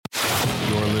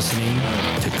listening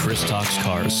to Chris Talks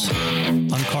Cars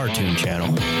on Cartoon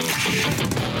Channel.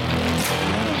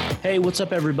 Hey, what's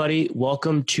up, everybody?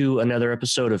 Welcome to another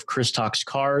episode of Chris Talks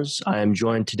Cars. I am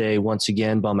joined today once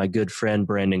again by my good friend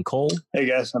Brandon Cole. Hey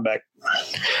guys, I'm back.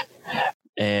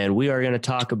 And we are going to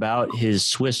talk about his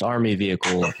Swiss Army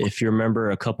vehicle. If you remember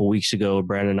a couple weeks ago,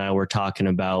 Brandon and I were talking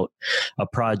about a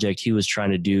project he was trying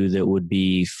to do that would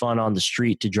be fun on the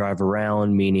street to drive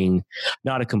around, meaning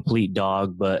not a complete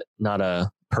dog, but not a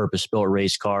purpose-built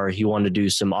race car. He wanted to do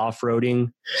some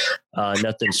off-roading,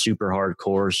 nothing super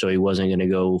hardcore, so he wasn't going to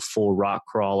go full rock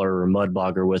crawler or mud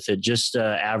bogger with it, just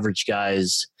average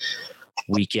guy's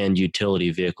weekend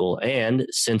utility vehicle. And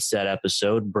since that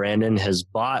episode, Brandon has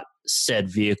bought said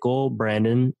vehicle.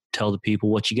 Brandon, tell the people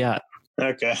what you got.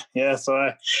 Okay. Yeah. So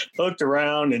I looked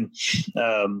around and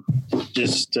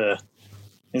there's a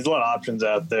lot of options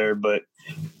out there, but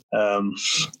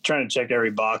trying to check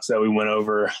every box that we went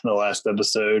over in the last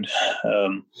episode.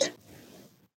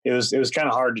 It was kind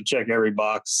of hard to check every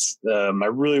box. I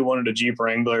really wanted a Jeep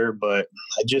Wrangler, but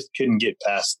I just couldn't get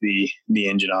past the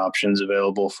engine options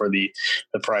available for the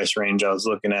price range I was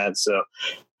looking at. So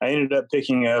I ended up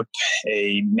picking up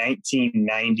a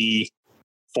 1990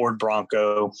 Ford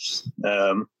Bronco.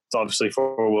 It's obviously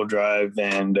 4-wheel drive,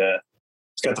 and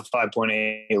it's got the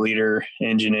 5.8 liter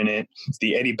engine in it. It's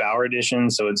the Eddie Bauer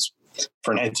edition, so it's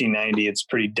for 1990. It's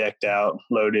pretty decked out,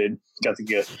 loaded. Got the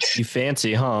good. You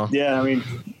fancy, huh? Yeah, I mean,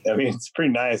 it's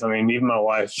pretty nice. I mean, even my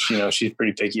wife, she's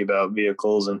pretty picky about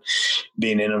vehicles, and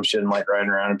being in them, she doesn't like riding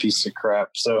around a piece of crap.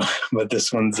 So, but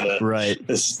this one's right.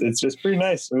 It's just pretty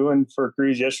nice. We went for a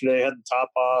cruise yesterday. Had the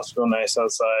top off, real nice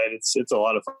outside. It's a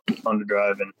lot of fun to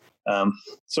drive, and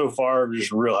so far, I'm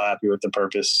just real happy with the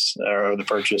purchase.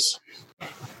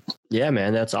 Yeah,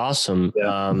 man, that's awesome.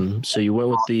 Yeah. So you went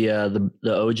with the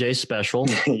OJ Special.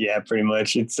 Yeah, pretty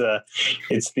much. It's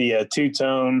the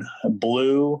two-tone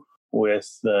blue with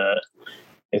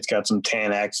it's got some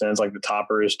tan accents, like the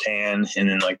topper is tan, and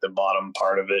then like the bottom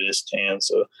part of it is tan.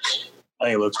 So I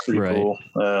think it looks pretty cool.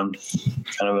 Kind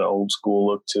of an old school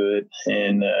look to it,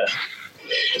 and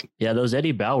yeah, those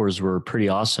Eddie Bauers were pretty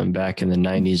awesome back in the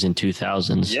 90s and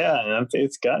 2000s. Yeah, and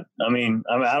it's got, I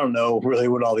don't know really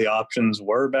what all the options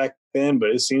were back then,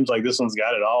 but it seems like this one's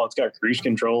got it all. It's got cruise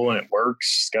control and it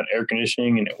works. It's got air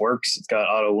conditioning and it works. It's got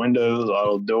auto windows,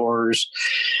 auto doors.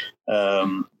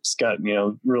 It's got,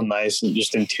 real nice and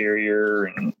just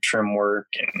interior and trim work,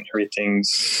 and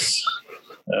everything's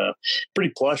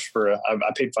pretty plush for I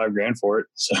paid $5,000 for it.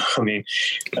 So,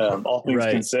 all things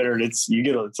considered, it's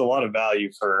a lot of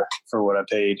value for what I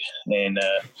paid, and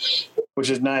which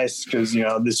is nice because,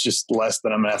 this just less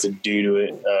than I'm gonna have to do to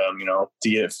it, to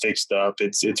get it fixed up.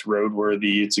 It's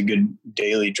roadworthy. It's a good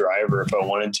daily driver if I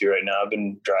wanted to right now. I've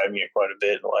been driving it quite a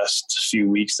bit in the last few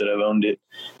weeks that I've owned it.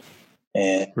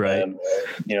 And,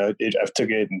 I've took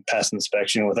it and passed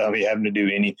inspection without me having to do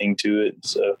anything to it.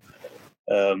 So,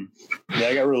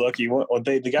 I got real lucky.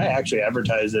 The guy actually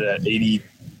advertised it at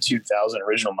 82,000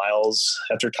 original miles.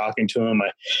 After talking to him,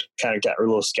 I kind of got a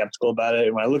little skeptical about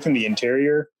it. When I look in the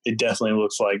interior, it definitely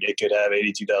looks like it could have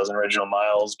 82,000 original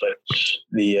miles, but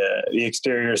the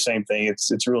exterior, same thing.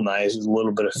 It's real nice. There's a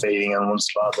little bit of fading on one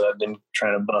spot that I've been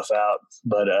trying to buff out,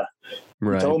 but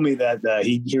he told me that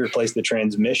he replaced the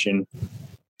transmission,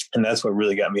 and that's what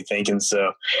really got me thinking.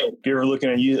 So if you're ever looking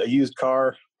at a used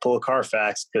car, pull a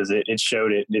Carfax, because it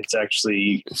showed it.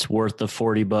 It's worth the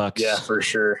 $40. Yeah, for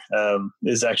sure.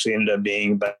 This actually ended up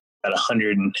being about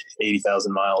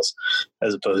 180,000 miles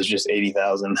as opposed to just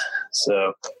 80,000.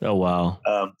 So, oh wow,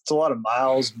 it's a lot of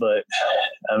miles, but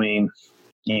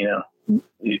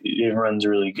it runs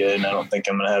really good, and I don't think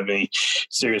I'm going to have any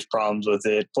serious problems with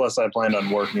it. Plus, I plan on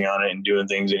working on it and doing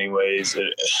things anyways.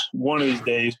 One of these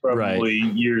days, probably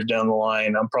years down the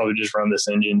line, I'm probably just run this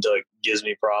engine until it gives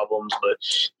me problems. But,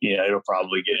 it'll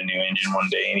probably get a new engine one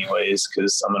day anyways,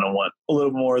 because I'm going to want a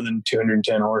little more than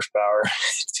 210 horsepower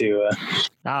to...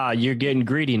 you're getting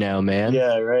greedy now, man.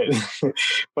 Yeah, right.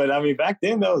 But, back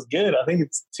then, that was good. I think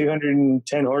it's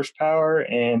 210 horsepower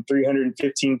and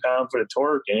 315 pound-foot of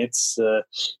torque, and it's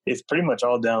pretty much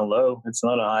all down low. It's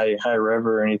not a high rev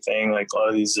or anything like a lot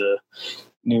of these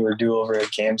newer dual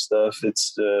overhead cam stuff.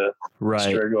 It's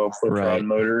Strigo flip rod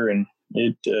motor, and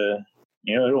it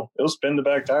it'll spin the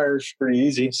back tires pretty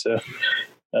easy. So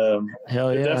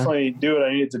hell yeah, definitely do what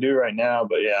I need to do right now.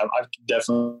 But yeah, I could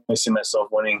definitely see myself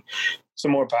winning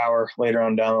some more power later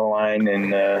on down the line,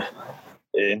 and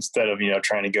instead of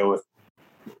trying to go with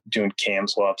doing cam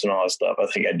swaps and all that stuff, I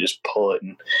think I'd just pull it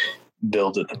and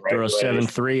build it the right way. Throw a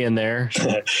 7.3 in there.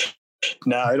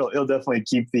 No, it'll definitely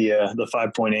keep the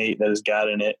 5.8 that it's got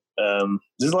in it.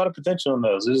 There's a lot of potential in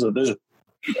those. There's a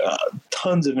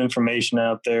tons of information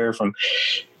out there from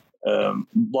a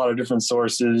lot of different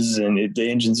sources, and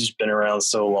the engine's just been around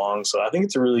so long. So I think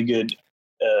it's a really good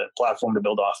platform to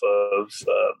build off of.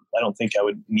 I don't think I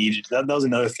would need it. That was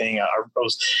another thing. I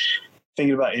was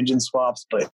thinking about engine swaps,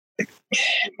 but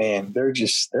man, they're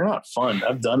not fun.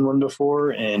 I've done one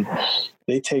before, and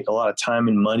they take a lot of time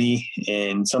and money,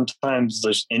 and sometimes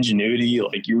there's ingenuity.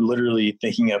 Like, you're literally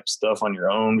thinking up stuff on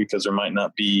your own because there might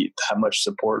not be that much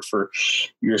support for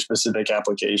your specific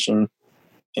application.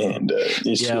 And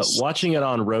watching it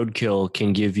on Roadkill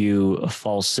can give you a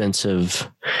false sense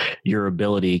of your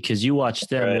ability, because you watch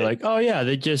them, right. You're like, oh yeah,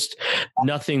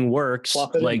 nothing works.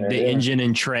 Like the engine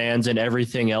and trans and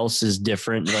everything else is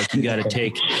different. Like, you got to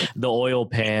take the oil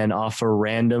pan off a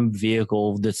random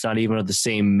vehicle that's not even of the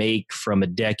same make from a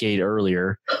decade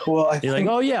earlier. Well, you're like,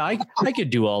 oh yeah, I could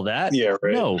do all that. Yeah,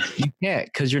 right. No, you can't,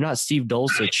 because you're not Steve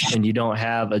Dulcich and you don't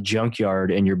have a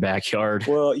junkyard in your backyard.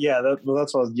 Well, yeah, that's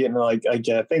what I was getting. Like, I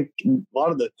think a lot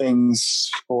of the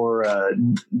things for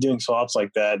doing swaps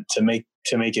like that to make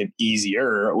it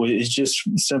easier is just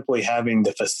simply having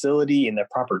the facility and the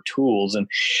proper tools. And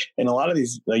a lot of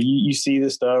these, like, you see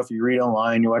this stuff, you read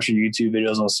online, you watch your YouTube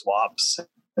videos on swaps,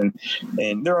 and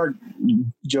there are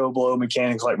Joe Blow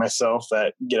mechanics like myself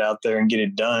that get out there and get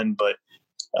it done. But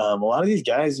a lot of these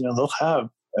guys, they'll have,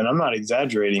 and I'm not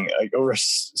exaggerating, like over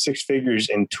six figures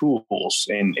in tools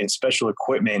and special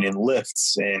equipment and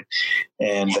lifts and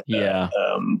a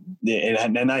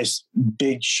nice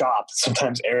big shop,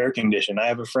 sometimes air conditioned. I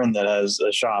have a friend that has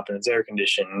a shop and it's air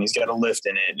conditioned, and he's got a lift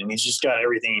in it, and he's just got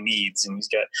everything he needs, and he's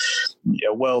got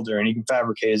a welder, and he can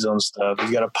fabricate his own stuff.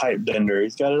 He's got a pipe bender.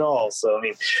 He's got it all. So, I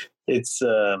mean, it's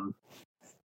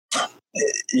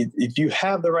if you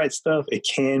have the right stuff, it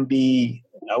can be,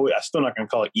 I'm still not going to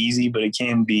call it easy, but it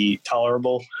can be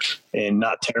tolerable and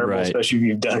not terrible, right. Especially if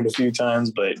you've done it a few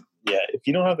times. But yeah, if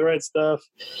you don't have the right stuff,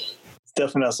 it's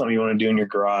definitely not something you want to do in your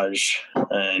garage,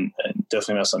 and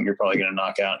definitely not something you're probably going to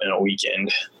knock out in a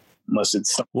weekend.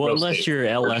 Unless you're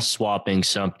LS swapping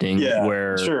something,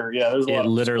 where sure, yeah, there's a lot it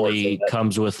literally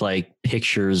comes with like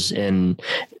pictures and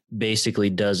basically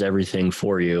does everything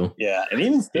for you. Yeah, and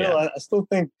even still, I still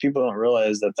think people don't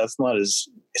realize that that's not as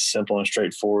simple and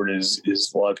straightforward as a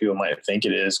lot of people might think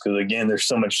it is. Because again, there's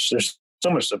so much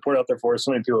support out there for it.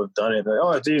 So many people have done it. Like,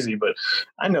 oh, it's easy. But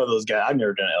I know those guys. I've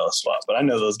never done an LS swap, but I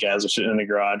know those guys are sitting in the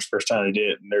garage first time they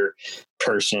did it, and they're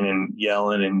cursing and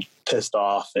yelling and pissed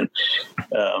off. And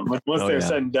once they're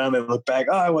said and done, they look back,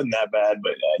 oh, it wasn't that bad.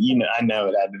 But I know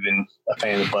it had to have been a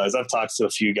pain in the butt. I've talked to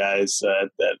a few guys at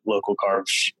local car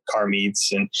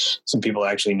meets, and some people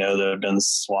actually know that have done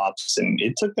swaps, and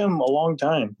it took them a long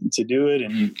time to do it,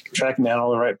 and tracking down all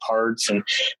the right parts and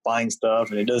buying stuff.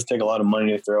 And it does take a lot of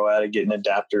money to throw at it, getting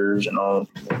adapters and all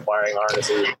wiring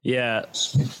harnesses. Yeah,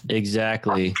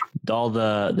 exactly. All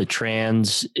the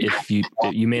trans, if you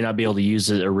may not be able to use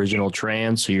the original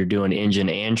trans, so you're doing engine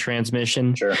and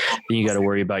transmission. Sure. Then you got to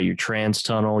worry about your trans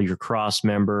tunnel, your cross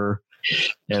member,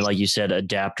 and like you said,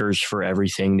 adapters for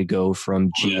everything to go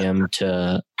from GM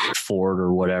to Ford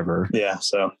or whatever. Yeah.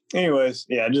 So anyways,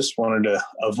 I just wanted to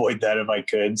avoid that if I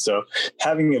could. So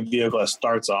having a vehicle that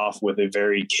starts off with a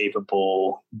very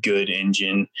capable, good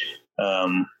engine,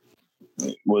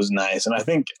 was nice. And I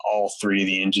think all three of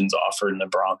the engines offered in the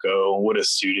Bronco would have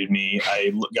suited me.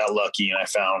 I got lucky and I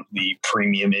found the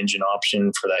premium engine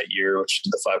option for that year, which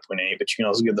is the 5.8, but you can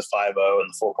also get the 5.0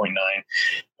 and the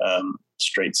 4.9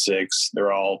 straight six.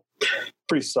 They're all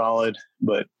pretty solid,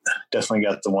 but definitely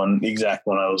got the exact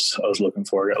one I was looking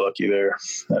for. Got lucky there.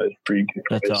 Pretty good.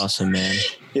 That's awesome, man.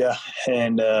 Yeah.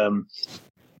 And,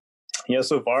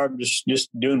 so far I'm just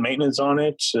doing maintenance on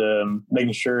it,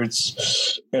 making sure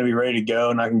it's going to be ready to go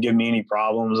and not going to give me any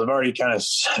problems. I've already kind of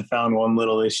found one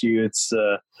little issue. It's,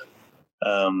 you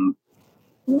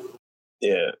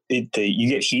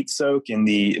get heat soak in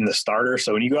the starter.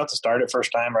 So when you go out to start it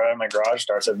first time right out of my garage,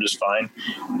 starts up just fine.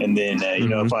 And then,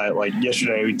 if I, like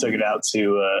yesterday, we took it out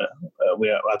to, we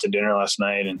went out to dinner last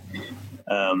night, and,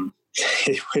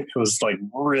 it was like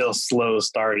real slow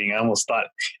starting. I almost thought,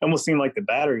 it almost seemed like the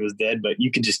battery was dead, but you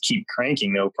could just keep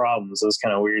cranking, no problem. So it was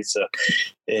kind of weird. So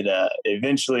it,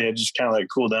 eventually it just kind of like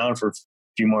cooled down for a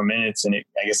few more minutes, and I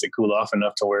guess it cooled off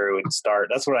enough to where it would start.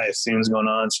 That's what I assume is going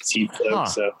on. It's heat soak.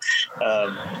 So,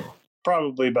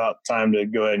 probably about time to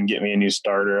go ahead and get me a new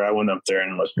starter. I went up there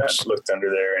and looked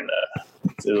under there, and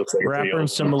it looks like wrap her in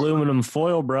some aluminum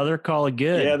foil, brother. Call it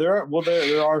good. Yeah, there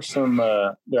are some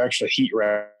there are actually heat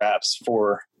wraps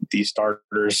for these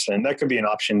starters, and that could be an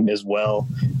option as well.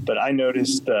 But I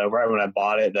noticed right when I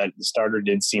bought it that the starter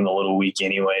did seem a little weak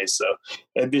anyway, so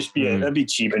that'd be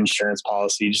cheap insurance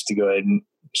policy just to go ahead and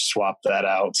swap that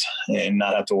out and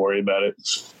not have to worry about it.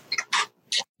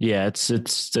 Yeah, it's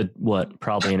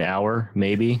probably an hour,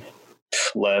 maybe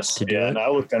less. Yeah, and I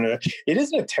looked under it. It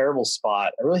isn't a terrible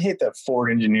spot. I really hate that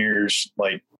Ford engineers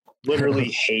literally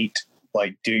hate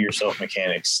do-yourself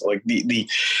mechanics. Like the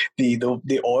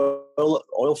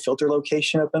oil filter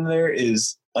location up in there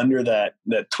is under that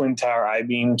twin tower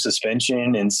I-beam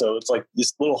suspension, and so it's like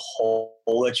this little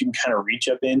hole that you can kind of reach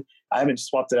up in. I haven't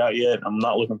swapped it out yet. I'm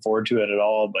not looking forward to it at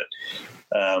all, but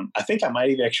I think I might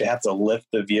even actually have to lift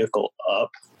the vehicle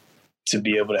up to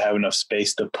be able to have enough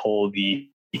space to pull the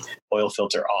oil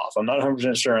filter off. I'm not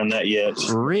 100% sure on that yet.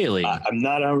 Really? I'm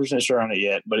not 100% sure on it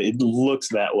yet, but it looks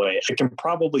that way. I can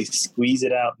probably squeeze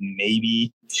it out,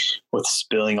 maybe with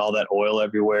spilling all that oil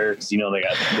everywhere, because they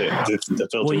got the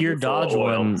filter. Well, your Dodge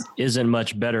one isn't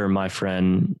much better, my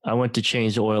friend. I went to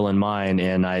change the oil in mine,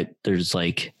 and there's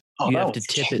you have to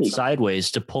tip it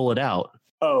sideways to pull it out.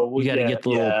 Oh, well, you got to get the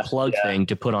little plug thing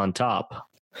to put on top.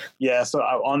 Yeah, so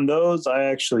on those, I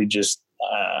actually just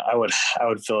I would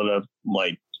fill it up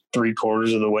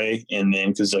 3/4 of the way, and then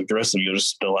because the rest of it will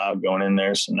just spill out going in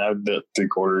there. So now the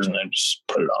 3/4, and then just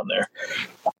put it on there.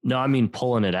 No, I mean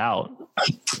pulling it out.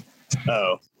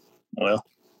 Oh, well.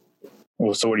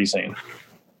 So what are you saying?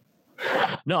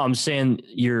 No, I'm saying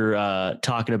you're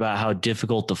talking about how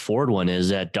difficult the Ford one is.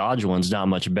 That Dodge one's not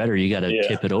much better. You got to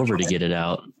tip it over to get it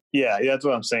out. Yeah, that's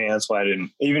what I'm saying. That's why I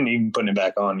didn't even putting it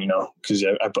back on. Because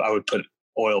I would put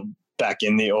oil back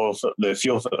in the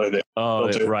fuel filter.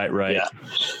 Right. Yeah.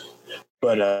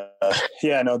 But no,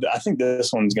 I think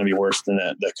this one's going to be worse than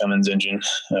that Cummins engine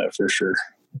for sure.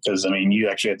 Because you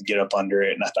actually have to get up under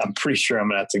it, and I'm pretty sure I'm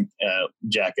going to have to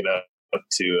jack it up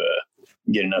to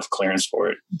get enough clearance for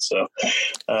it. So,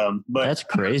 but that's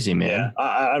crazy, man. Yeah,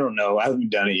 I don't know. I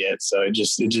haven't done it yet, so it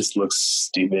just looks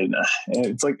stupid.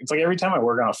 It's like every time I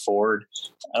work on a Ford,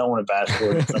 I don't want to bash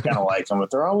Ford. I kind of like them, but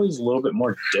they're always a little bit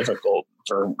more difficult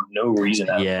for no reason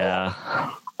at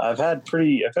all. I've had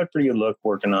pretty good luck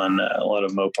working on a lot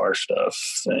of Mopar stuff,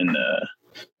 and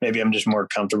maybe I'm just more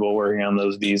comfortable working on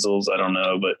those diesels. I don't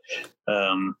know,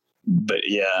 but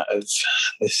yeah, it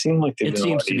seemed like it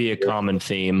seems to be a common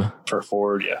theme for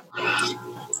Ford.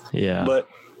 Yeah. But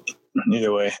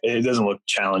either way, it doesn't look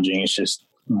challenging. It's just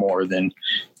more than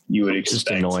you would expect.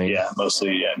 Just annoying. Yeah,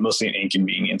 mostly an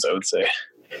inconvenience, I would say.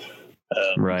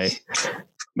 Right.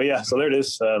 But yeah, so there it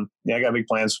is. I got big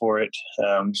plans for it.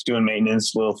 Just doing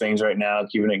maintenance, little things right now,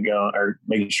 keeping it going, or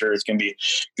making sure it's going to be a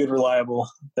good, reliable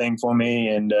thing for me.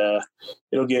 And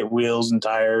it'll get wheels and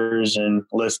tires and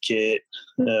lift kit.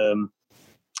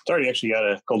 It's already actually got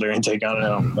a cold air intake on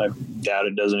it. I doubt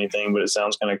it does anything, but it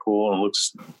sounds kind of cool and it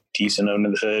looks decent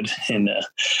under the hood. And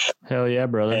hell yeah,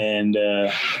 brother. And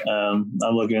I'm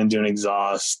looking into an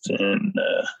exhaust and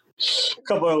a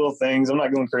couple of little things. I'm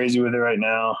not going crazy with it right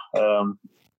now.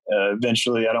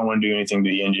 Eventually, I don't want to do anything to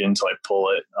the engine until I pull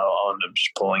it. I'll end up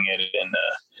just pulling it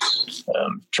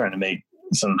and trying to make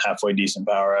some halfway decent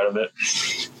power out of it.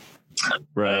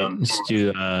 Right.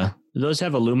 Do those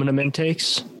have aluminum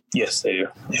intakes? Yes, they do.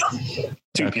 Yeah.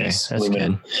 Two-piece. That's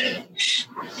aluminum.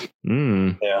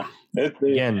 Good. Yeah.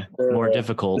 Again, more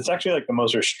difficult. It's actually the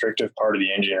most restrictive part of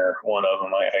the engine, or one of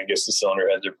them. I guess the cylinder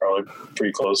heads are probably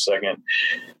pretty close second.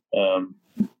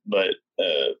 But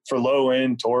for low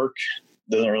end torque,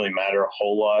 doesn't really matter a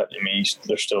whole lot.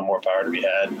 There's still more power to be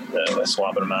had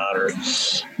swapping them out or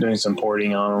doing some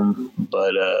porting on them.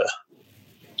 But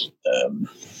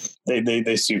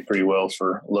they suit pretty well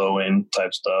for low end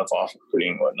type stuff,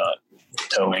 off-roading, whatnot,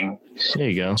 towing. There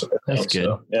you go. That's good.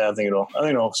 So, yeah, I think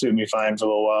it'll suit me fine for a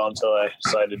little while until I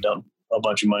decide to dump a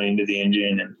bunch of money into the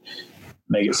engine and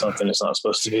make it something it's not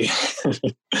supposed to be.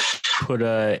 Put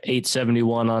a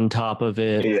 871 on top of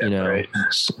it. Yeah, right.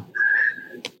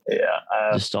 Yeah,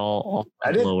 just all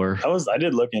lower. I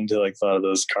did look into a lot of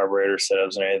those carburetor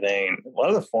setups and everything. A lot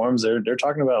of the forums they're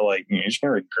talking about you're just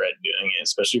gonna regret doing it,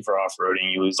 especially for off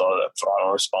roading. You lose all that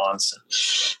throttle response.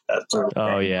 And that sort of thing.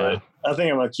 Oh yeah. But I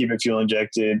think I'm gonna keep it fuel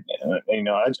injected.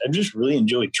 I just really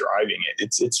enjoy driving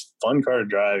it. It's fun car to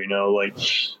drive.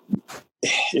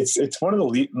 It's one of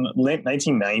the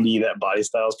 1990, that body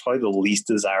style is probably the least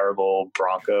desirable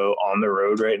Bronco on the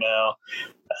road right now.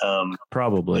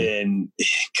 Probably. And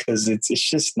because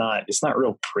it's not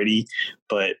real pretty,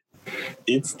 but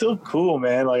it's still cool,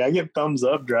 man. I get thumbs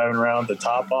up driving around with the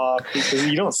top off, because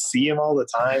you don't see them all the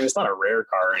time. It's not a rare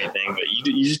car or anything, but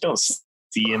you just don't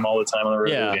see them all the time on the road.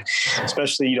 Yeah.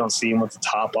 Especially you don't see them with the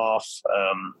top off.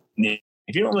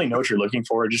 If you don't really know what you're looking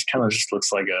for, it just kind of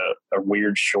looks like a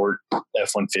weird short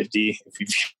F-150.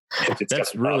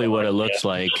 That's really what it looks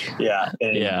like. Yeah.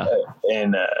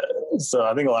 And So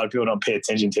I think a lot of people don't pay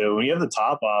attention to it. When you have the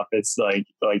top off, it's like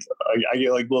I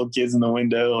get like little kids in the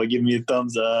window like giving me a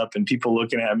thumbs up, and people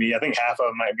looking at me. I think half of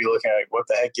them might be looking at like, what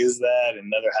the heck is that? And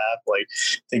another half like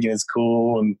thinking it's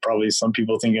cool, and probably some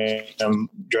people thinking I'm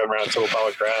driving around a total pile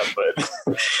of crap.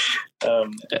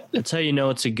 But that's how you know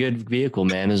it's a good vehicle,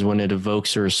 man, is when it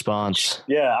evokes a response.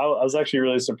 Yeah, I was actually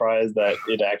really surprised that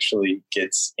it actually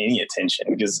gets any attention,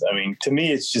 because I mean, to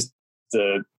me, it's just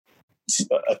a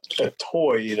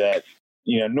toy that,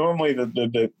 normally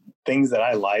the things that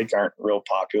I like aren't real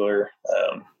popular.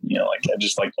 Like I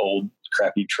just like old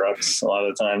crappy trucks. A lot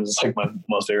of the times it's like my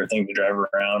most favorite thing to drive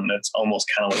around. And it's almost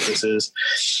kind of what this is.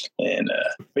 And,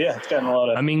 but yeah, it's gotten a lot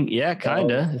of, I mean, yeah,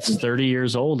 kind of. It's 30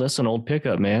 years old. That's an old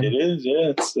pickup, man. It is.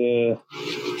 Yeah. It's,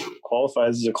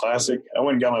 qualifies as a classic. I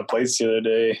went and got my plates the other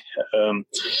day.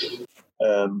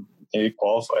 It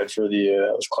qualified for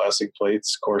those classic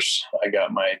plates. Of course, I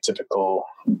got my typical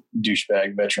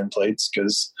douchebag veteran plates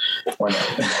because why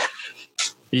not?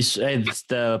 It's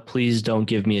the please don't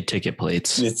give me a ticket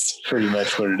plates. It's pretty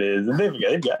much what it is. And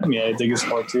they've gotten me a ticket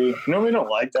spot too. Normally don't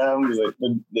like them because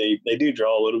they do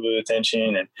draw a little bit of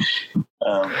attention. And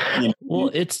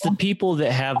well, it's the people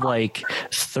that have like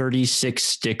 36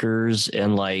 stickers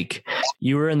and like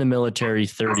you were in the military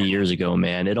 30 years ago,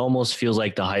 man. It almost feels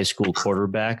like the high school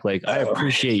quarterback. Like I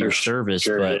appreciate your service,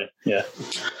 but yeah,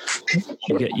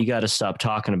 you got to stop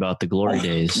talking about the glory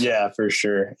days. Yeah, for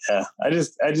sure. Yeah, I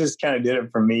just kind of did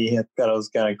it for me. I thought it was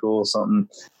kind of cool, something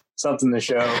to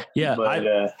show. Yeah,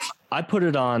 but I put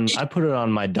it on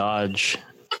my Dodge,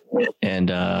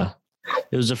 and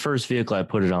it was the first vehicle I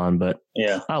put it on, but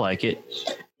yeah, I like it.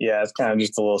 Yeah, it's kind of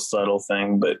just a little subtle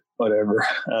thing, but whatever.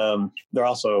 They're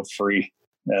also free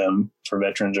for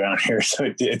veterans around here, so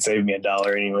it saved me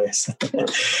 $1 anyways.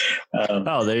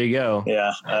 Oh, there you go.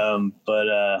 Yeah,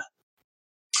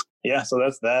 yeah, so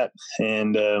that's that,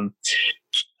 and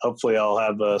hopefully I'll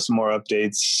have some more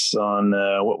updates on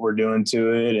what we're doing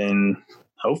to it, and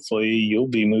hopefully you'll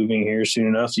be moving here soon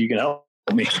enough so you can help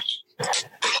me.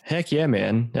 Heck yeah,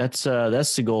 man. That's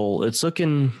the goal. It's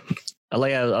looking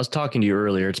like I was talking to you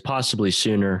earlier. It's possibly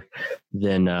sooner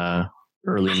than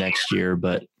early next year,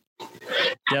 but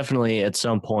definitely at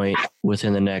some point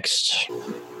within the next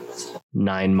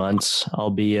 9 months, I'll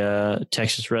be a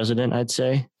Texas resident, I'd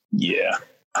say. Yeah.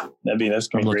 That's going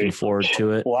to be looking great. Forward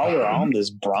to it. While we're on this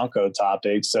Bronco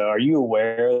topic, so are you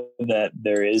aware that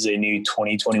there is a new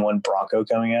 2021 Bronco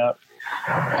coming out?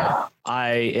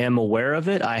 I am aware of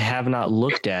it. I have not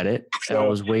looked at it. I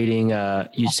was waiting.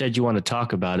 You said you want to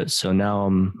talk about it, so now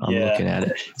I'm looking at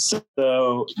it.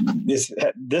 So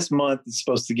this month is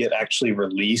supposed to get actually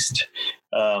released.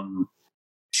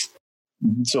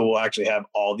 So we'll actually have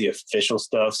all the official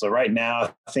stuff. So right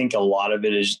now, I think a lot of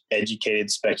it is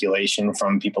educated speculation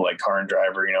from people like Car and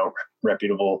Driver,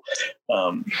 reputable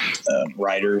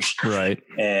writers. Right.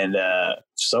 And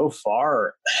so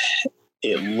far,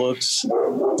 it looks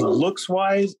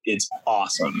wise, it's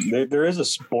awesome. There is a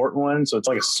sport one, so it's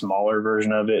like a smaller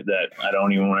version of it that I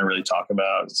don't even want to really talk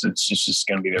about. It's just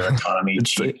going to be their economy.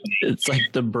 It's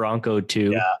like the Bronco 2.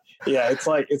 Yeah.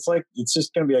 It's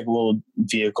just going to be like a little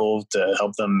vehicle to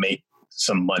help them make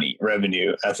some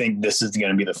revenue. I think this is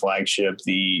going to be the flagship,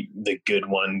 the good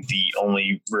one, the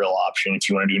only real option if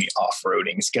you want to do any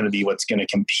off-roading. It's going to be what's going to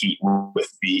compete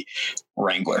with the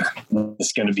Wrangler.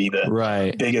 It's going to be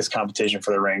the biggest competition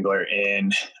for the Wrangler.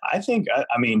 And I think,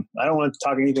 I mean, I don't want to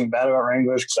talk anything bad about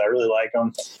Wranglers because I really like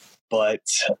them, but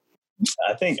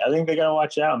I think they got to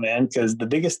watch out, man, because the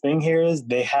biggest thing here is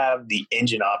they have the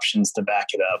engine options to back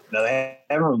it up. Now, they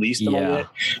haven't released them yet,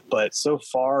 but so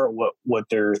far what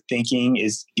they're thinking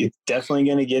is it's definitely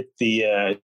going to get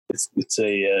the it's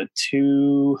a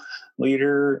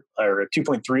 2-liter or a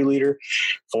 2.3-liter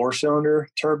 4-cylinder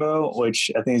turbo, which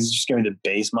I think is just going to be the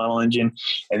base model engine.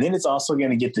 And then it's also going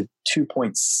to get the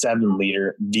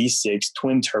 2.7-liter V6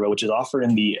 twin turbo, which is offered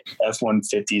in the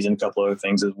F-150s and a couple other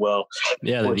things as well.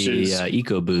 Yeah, the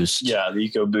EcoBoost. Yeah, the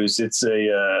EcoBoost.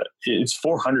 It's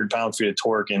 400 pound-feet of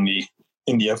torque in the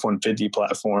F-150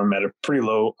 platform at a pretty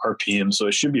low RPM. So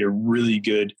it should be a really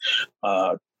good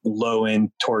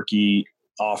low-end torquey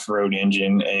off-road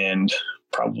engine, and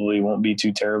probably won't be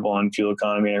too terrible on fuel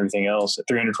economy and everything else. At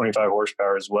 325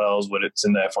 horsepower as well is what it's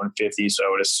in the F-150. So I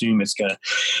would assume it's going to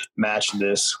match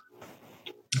this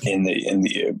in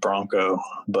the Bronco.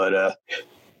 But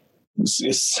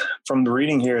it's from the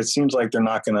reading here, it seems like they're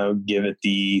not going to give it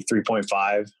the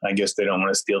 3.5. I guess they don't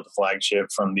want to steal the flagship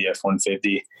from the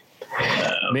F-150.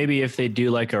 Maybe if they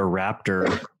do like a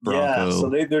Raptor Bronco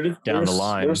down the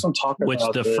line, there's some talk which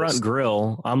about the this. front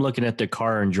grille, I'm looking at the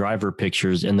car and driver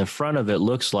pictures, and the front of it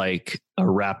looks like a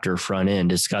Raptor front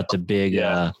end. It's got the big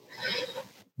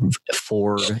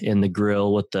Ford in the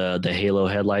grill with the halo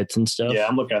headlights and stuff. Yeah,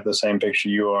 I'm looking at the same picture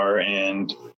you are,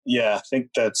 and yeah, I think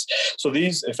that's so.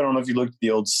 These, if I don't know if you looked at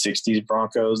the old '60s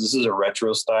Broncos, this is a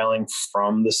retro styling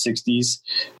from the '60s,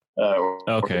 or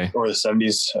the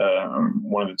 '70s,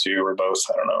 one of the two or both.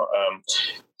 I don't know.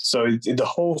 So the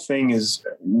whole thing is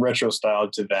retro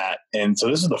styled to that, and so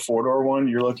this is the 4-door one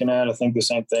you're looking at. I think the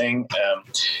same thing.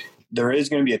 There is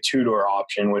going to be a 2-door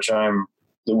option, which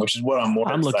is what I'm more.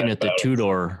 I'm looking at the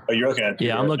 2-door. Oh, you're looking at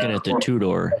I'm looking at the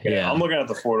 2-door. Okay. Yeah, I'm looking at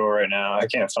the 4-door right now. I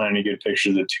can't find any good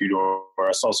pictures of the 2-door.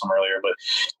 I saw some earlier, but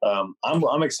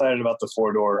I'm excited about the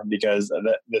 4-door because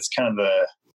that's kind of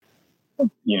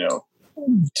the,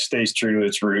 stays true to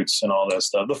its roots and all that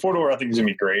stuff. The 4-door I think is gonna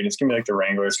be great. It's gonna be like the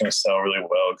Wrangler. It's gonna sell really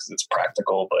well because it's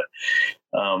practical. But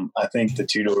I think the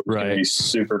 2-door is gonna be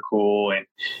super cool. And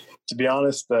to be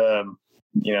honest, I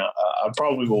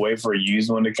probably will wait for a used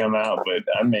one to come out, but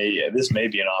this may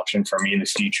be an option for me in the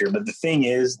future. But the thing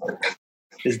is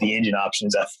the engine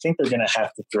options. I think they're going to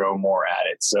have to throw more at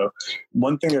it. So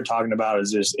one thing they're talking about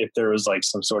is if there was like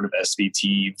some sort of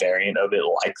SVT variant of it,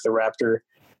 like the Raptor,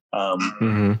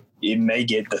 it may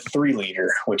get the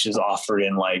 3-liter, which is offered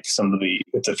in like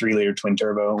it's a 3-liter twin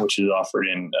turbo, which is offered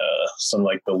in some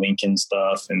like the Lincoln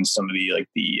stuff and some of the like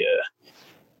the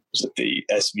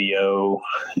SVO,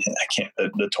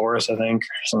 the Taurus, I think, or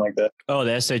something like that. Oh,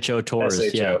 the SHO Taurus.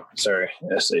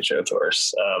 SHO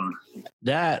Taurus.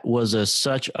 That was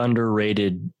such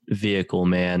underrated vehicle,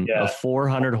 man. Yeah. A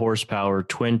 400 horsepower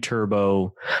twin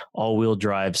turbo all-wheel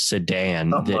drive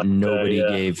sedan that nobody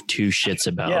gave two shits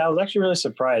about. Yeah, I was actually really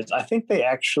surprised. I think they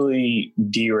actually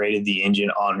derated the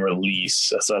engine on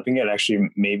release, so I think it actually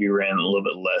maybe ran a little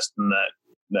bit less than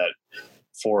that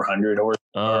 400 horsepower.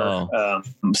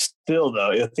 Still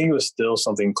though, I think it was still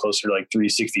something closer to like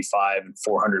 365 and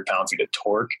 400 pound-feet of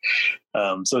torque.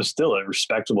 So it's still a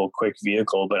respectable quick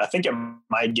vehicle, but I think it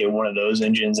might get one of those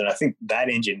engines. And I think that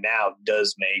engine now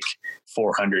does make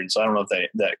 400. So I don't know if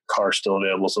that car's still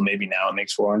available. So maybe now it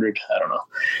makes 400. I don't know.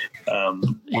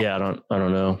 I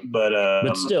don't know.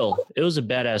 But still, it was a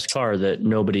badass car that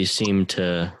nobody seemed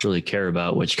to really care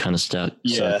about, which kind of sucked.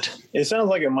 It sounds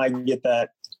like it might get that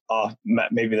off,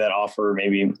 maybe that offer,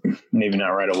 maybe not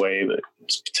right away, but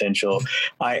it's potential.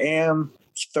 I am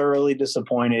thoroughly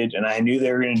disappointed, and I knew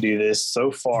they were going to do this.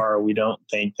 So far, we don't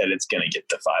think that it's going to get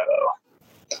the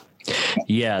 5.0.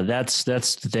 Yeah, that's the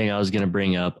thing I was going to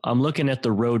bring up. I'm looking at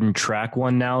the Road and Track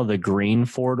one now, the green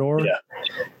 4-door. Yeah.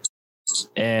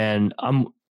 And I'm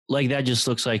like, that just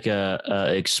looks like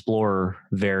a Explorer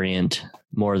variant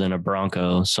more than a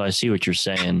Bronco. So I see what you're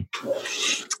saying.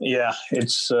 Yeah,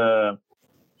 it's so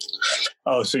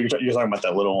you're talking about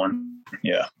that little one.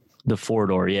 Yeah. The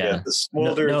 4-door. Yeah.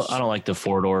 No, I don't like the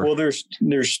 4-door. Well, there's 2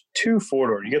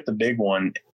 4-door. You get the big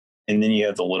one and then you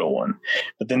have the little one,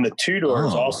 but then the 2-door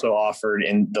is also offered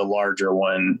in the larger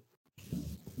one.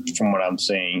 From what I'm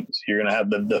seeing, so you're going to have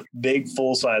the big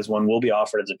full size one will be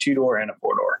offered as a 2-door and a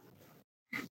 4-door.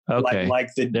 Okay.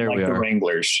 Like the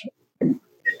Wranglers.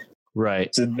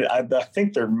 Right. So I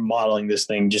think they're modeling this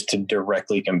thing just to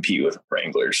directly compete with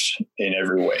Wranglers in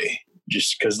every way.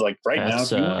 Just because, like, now,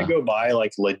 if you want to go buy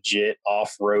like legit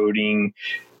off-roading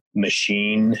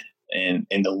machine and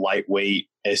in the lightweight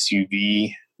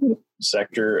SUV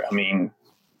sector, I mean,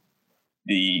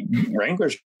 the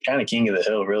Wrangler's kind of king of the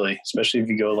hill, really, especially if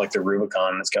you go like the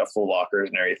Rubicon. It's got full lockers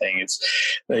and everything. It's,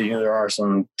 there are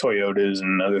some Toyotas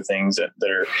and other things that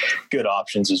are good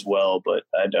options as well, but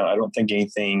I don't think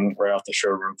anything right off the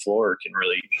showroom floor can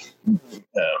really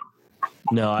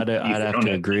no, I'd have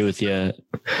to agree with you,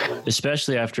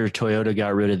 especially after Toyota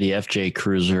got rid of the FJ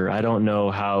Cruiser. I don't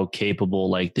know how capable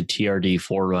like the TRD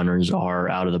 4Runners are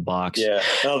out of the box. Yeah,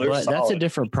 but that's a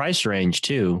different price range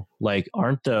too. Like,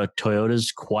 aren't the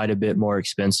Toyotas quite a bit more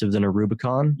expensive than a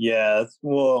Rubicon? Yeah,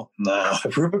 well, no,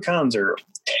 Rubicons are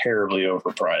terribly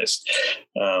overpriced.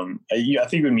 I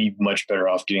think it would be much better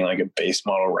off getting like a base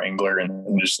model Wrangler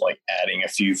and just like adding a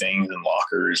few things and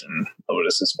lockers and a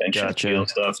little suspension and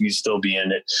stuff. You'd still be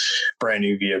in a brand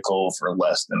new vehicle for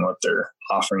less than what they're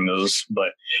offering those, but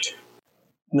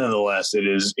nonetheless, it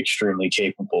is extremely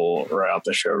capable right off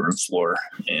the showroom floor.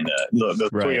 And the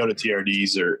Toyota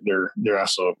TRDs they're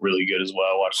also really good as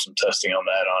well. I watched some testing on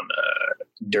that on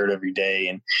Dirt every day,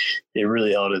 and it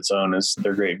really held its own.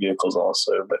 They're great vehicles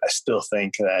also. But I still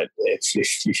think that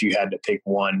if you had to pick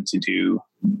one to do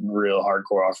real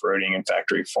hardcore off roading in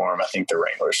factory form, I think the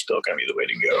Wrangler is still going to be the way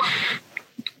to go.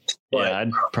 But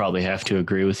I'd probably have to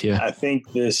agree with you. I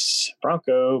think this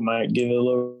Bronco might give it a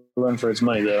little run for its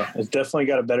money, though. It's definitely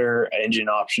got a better engine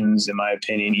options, in my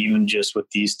opinion, even just with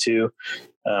these two.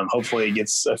 Hopefully it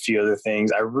gets a few other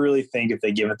things. I really think if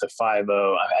they give it the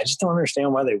 5.0, I just don't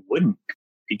understand why they wouldn't,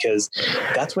 because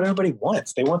that's what everybody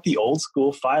wants. They want the old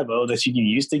school 5.0 that you can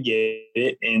use to get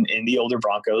it in the older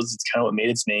Broncos. It's kind of what made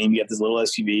its name. You got this little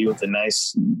SUV with a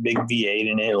nice big V8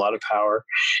 in it, a lot of power.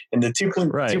 And the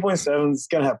 2.7 is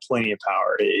going to have plenty of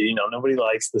power. Nobody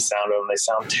likes the sound of them. They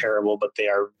sound terrible, but they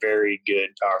are very good,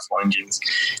 powerful engines.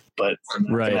 But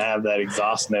they're not going to have that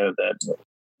exhaust note that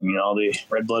all the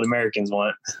red blood Americans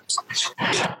want.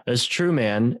 That's true,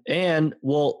 man. And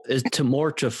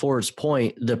to Ford's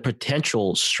point, the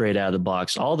potential straight out of the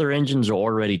box, all their engines are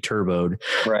already turboed.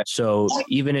 Right. So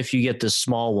even if you get the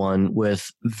small one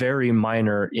with very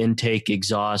minor intake,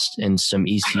 exhaust, and some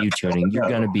ECU tuning, you're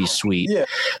going to be sweet. Yeah.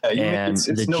 And it's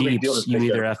the no Jeeps, you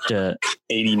either have to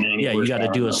 80, 90. Yeah, you got to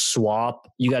do a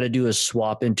swap. You got to do a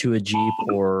swap into a Jeep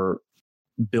or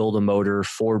build a motor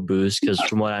for boost, because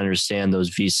from what I understand, those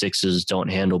V6s don't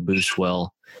handle boost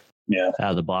well. Yeah,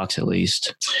 out of the box at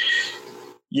least.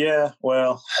 Yeah,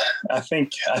 well, I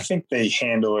think they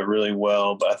handle it really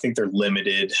well, but I think they're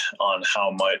limited on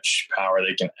how much power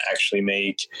they can actually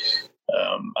make.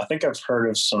 I think I've heard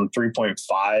of some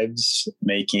 3.5s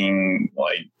making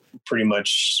like pretty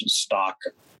much stock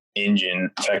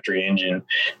factory engine,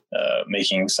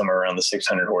 making somewhere around the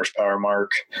 600 horsepower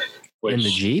mark. In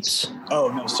the Jeeps? Oh,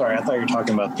 no, sorry. I thought you were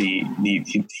talking about the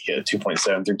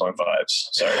 2.7, 3.5s.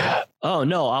 Sorry. Oh,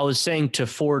 no. I was saying, to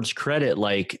Ford's credit,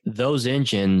 like, those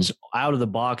engines out of the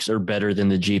box are better than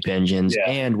the Jeep engines,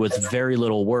 and with very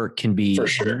little work can be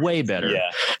way better. Yeah.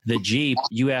 The Jeep,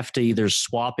 you have to either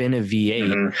swap in a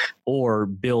V8 or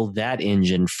build that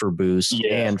engine for boost.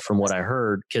 Yeah. And from what I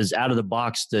heard, because out of the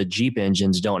box, the Jeep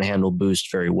engines don't handle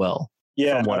boost very well.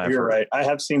 Yeah, you're right. I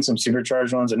have seen some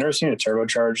supercharged ones. I've never seen a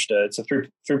turbocharged. It's a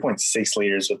 3.6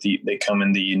 liters with they come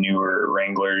in the newer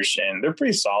Wranglers, and they're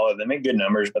pretty solid. They make good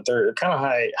numbers, but they're kind of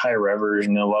high revvers,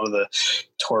 and a lot of the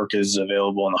torque is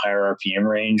available in the higher RPM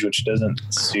range, which doesn't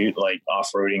suit like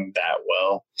off-roading that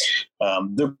well.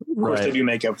 Of course, they do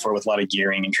make up for it with a lot of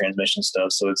gearing and transmission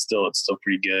stuff, so it's still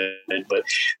pretty good. But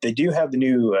they do have the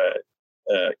new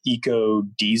eco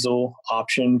diesel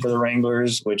option for the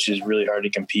Wranglers, which is really hard to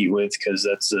compete with because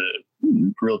that's a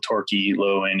real torquey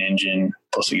low end engine,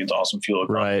 plus it gets awesome fuel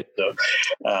economy. Right. So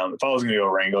if I was going to go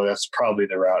Wrangler, that's probably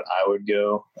the route I would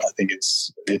go. I think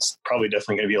it's probably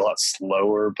definitely going to be a lot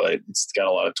slower, but it's got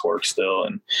a lot of torque still,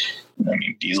 and I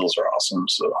mean diesels are awesome,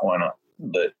 so why not?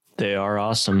 But they are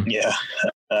awesome. Yeah.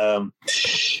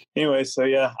 Anyway, so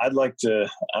yeah,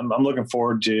 I'm looking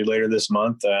forward to later this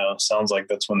month. Sounds like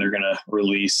that's when they're going to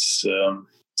release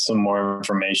some more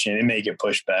information. It may get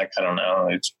pushed back. I don't know.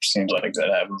 It seems like that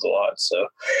happens a lot. So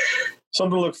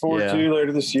something to look forward to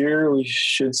later this year. We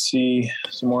should see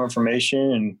some more information,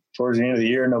 and towards the end of the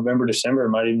year, November, December,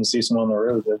 might even see some on the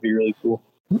road. That'd be really cool.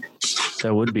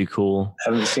 That would be cool.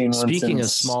 Haven't seen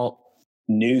one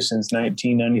new since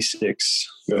 1996.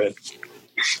 Go ahead.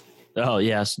 Oh,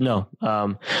 yes. No.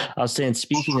 I was saying,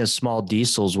 speaking of small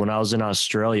diesels, when I was in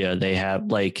Australia, they have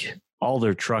like all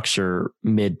their trucks are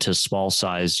mid to small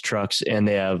size trucks, and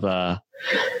they have the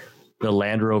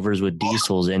Land Rovers with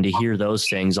diesels, and to hear those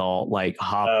things all like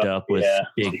hopped up with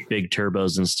big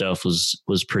turbos and stuff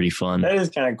was pretty fun. That is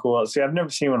kind of cool. See, I've never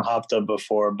seen one hopped up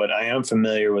before, but I am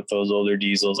familiar with those older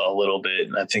diesels a little bit,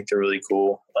 and I think they're really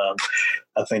cool.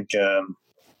 I think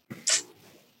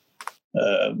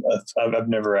I've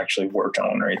never actually worked on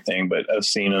one or anything, but I've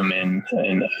seen them, and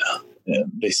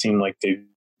they seem like they've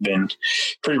been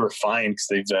pretty refined because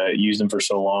they've used them for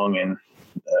so long. And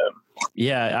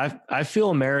I feel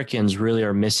Americans really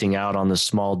are missing out on the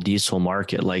small diesel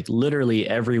market. Like literally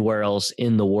everywhere else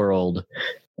in the world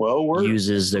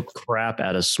uses the crap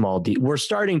out of small diesel. We're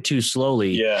starting to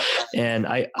slowly. Yeah. And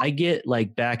I get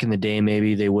like back in the day,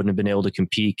 maybe they wouldn't have been able to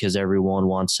compete because everyone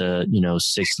wants a,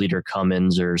 6-liter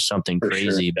Cummins or something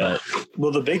crazy. Sure, yeah.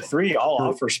 But the big three all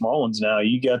offer small ones now.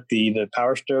 You got the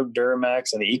Power Stroke,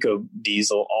 Duramax, and the Eco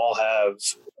Diesel all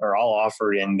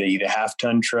offered in the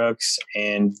half-ton trucks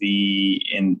and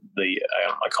I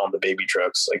call them the baby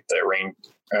trucks, like the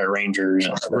Rangers,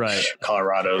 and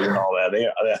Colorados, and all that.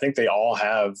 I think they all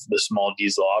have the small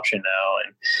diesel option now,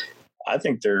 and I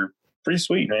think they're pretty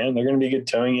sweet, man. They're going to be good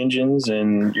towing engines,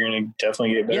 and you're going to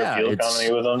definitely get better fuel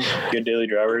economy with them. Good daily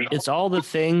drivers. It's all the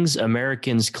things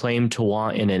Americans claim to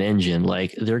want in an engine.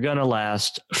 Like, they're going to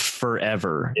last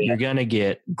forever. Yeah. You're going to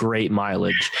get great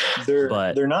mileage.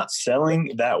 They're not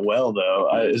selling that well,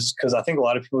 though, because I think a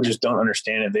lot of people just don't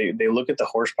understand it. They look at the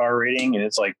horsepower rating, and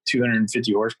it's like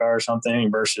 250 horsepower or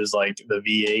something versus like the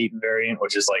V8 variant,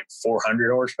 which is like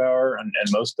 400 horsepower, and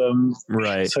most of them.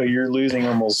 Right. So you're losing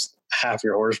almost half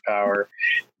your horsepower,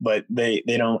 but they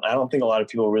don't. I don't think a lot of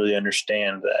people really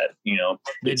understand that. You know,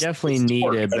 they definitely need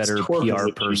a better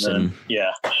PR person.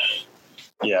 Yeah,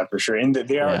 for sure. And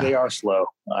they are slow.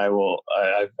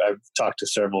 I've talked to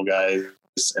several guys,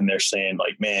 and they're saying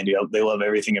like, man, they love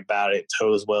everything about it.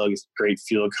 Tows well, gets great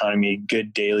fuel economy,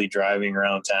 good daily driving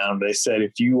around town. They said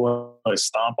if you want to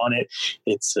stomp on it,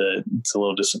 it's a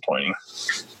little disappointing.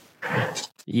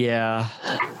 Yeah.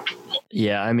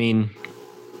 I mean,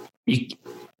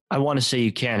 I want to say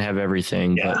you can't have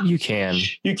everything, but you can.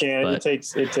 You can. It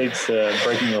takes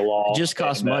breaking the law. It just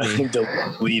costs money.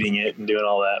 Deleting it and doing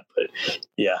all that. But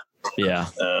yeah.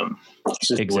 It's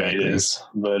just the way it is.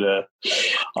 But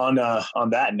on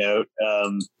that note,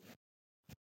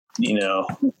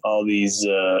 all these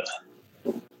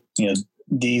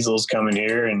diesels coming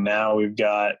here, and now we've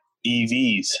got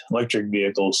EVs, electric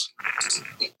vehicles.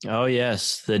 Oh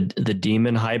yes, the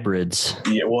Demon hybrids.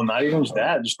 Yeah, well, not even just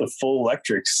that, just the full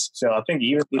electrics. So I think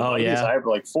even these hybrid,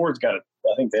 like Ford's got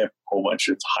I think they have a whole bunch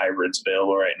of hybrids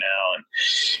available right now,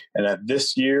 and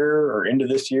this year or into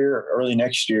this year, or early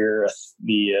next year,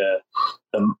 the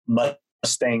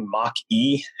Mustang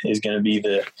Mach-E is going to be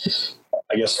the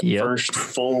first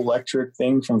full electric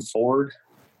thing from Ford.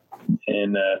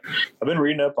 And I've been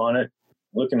reading up on it,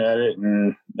 looking at it,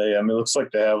 and it looks like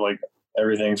they have like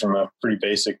everything from a pretty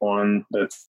basic one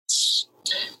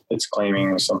it's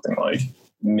claiming something like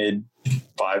mid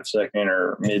 5 second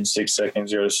or mid 6 second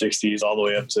 0 to 60s, all the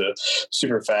way up to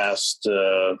super fast,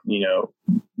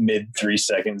 mid 3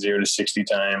 seconds 0 to 60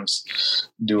 times,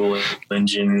 dual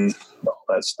engine, all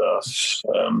that stuff.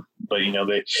 But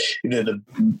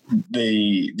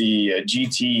the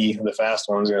GT, the fast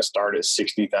one's going to start at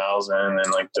 60,000,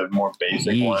 and like the more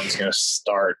basic one's going to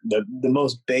start the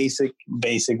most basic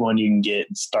one you can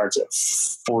get starts at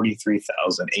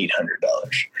 $43,800.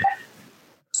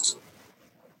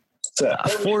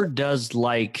 Ford does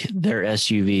like their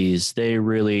SUVs. They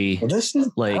really. Well, this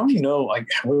is like, I don't know, like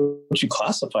what you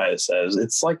classify this as.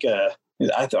 It's like I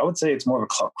would say it's more of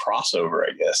a crossover,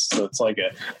 I guess. So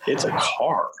it's a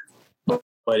car,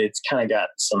 but it's kind of got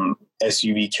some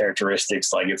SUV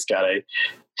characteristics. Like it's got a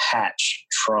hatch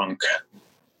trunk.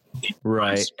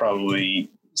 Right. It's probably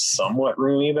somewhat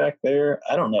roomy back there.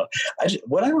 I don't know.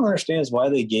 What I don't understand is why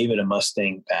they gave it a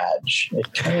Mustang badge.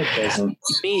 It kind of doesn't.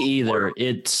 Me either. Work.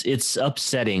 It's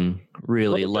upsetting,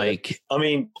 really. Like, I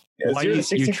mean, why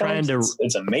you're trying to?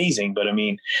 It's amazing, but I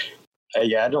mean,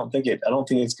 I don't think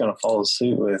it's going to follow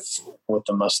suit with what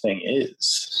the Mustang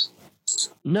is.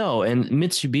 No, and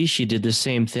Mitsubishi did the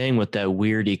same thing with that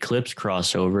weird Eclipse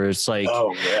crossover. It's like,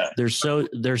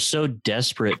 they're so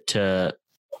desperate to.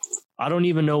 I don't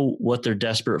even know what they're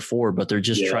desperate for, but they're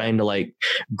just trying to like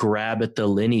grab at the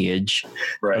lineage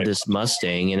of this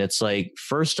Mustang. And it's like,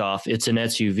 first off, it's an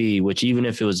SUV, which even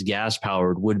if it was gas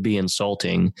powered would be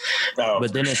insulting,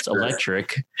 but then it's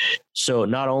electric. So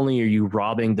not only are you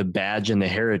robbing the badge and the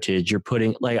heritage, you're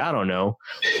putting like, I don't know.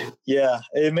 Yeah.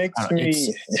 It makes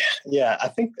me, I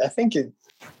think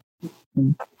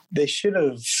they should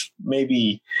have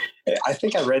I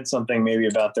think I read something maybe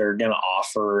about they're going to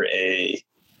offer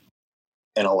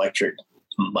an electric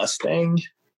Mustang,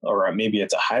 or maybe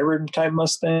it's a hybrid type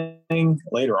Mustang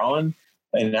later on.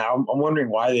 And now I'm wondering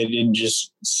why they didn't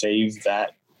just save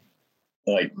that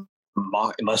like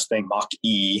Mustang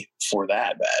Mach-E for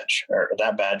that badge, or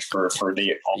that badge for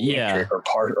the electric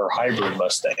or hybrid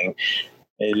Mustang.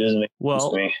 It doesn't make sense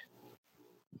to me.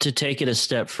 To take it a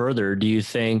step further, do you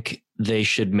think they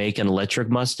should make an electric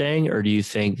Mustang, or do you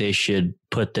think they should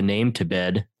put the name to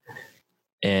bed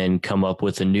and come up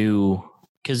with a new?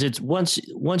 Because it's once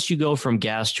you go from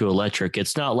gas to electric,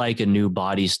 it's not like a new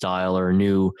body style or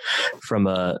new from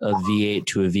a V8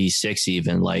 to a V6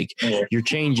 even. Like you're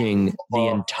changing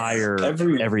the entire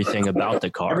everything about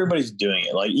the car. Everybody's doing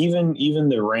it. Like even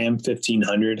the Ram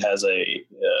 1500 has an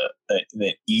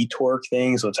e-torque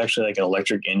thing, so it's actually like an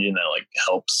electric engine that like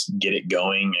helps get it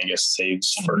going. I guess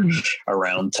saves for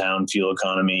around town fuel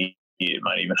economy. It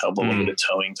might even help a little bit of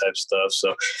towing type stuff.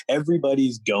 So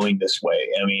everybody's going this way.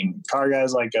 I mean, car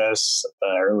guys like us,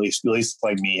 or at least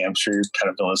like me, I'm sure you're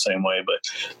kind of feeling the same way, but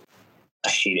I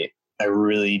hate it. I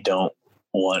really don't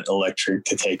want electric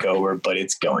to take over, but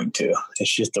it's going to.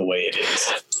 It's just the way it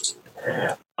is.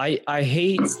 I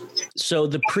hate, so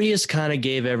the Prius kind of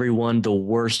gave everyone the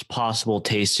worst possible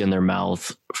taste in their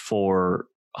mouth for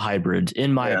hybrid,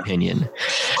 in my opinion.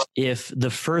 If the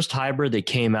first hybrid that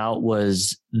came out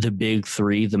was the big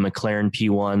three, the McLaren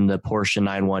P1, the Porsche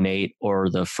 918, or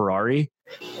the Ferrari,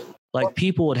 like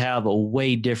people would have a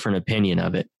way different opinion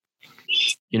of it.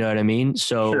 You know what I mean?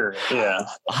 So sure, yeah,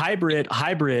 hybrid,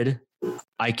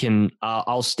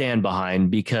 I'll stand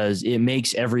behind because it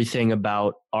makes everything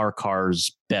about our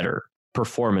cars better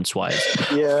performance wise.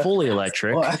 Yeah. Fully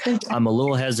electric, well, I'm a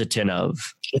little hesitant of,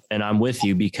 and I'm with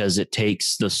you because it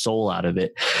takes the soul out of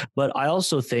it. But I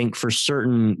also think for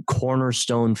certain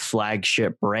cornerstone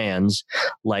flagship brands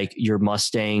like your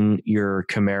Mustang, your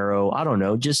Camaro, I don't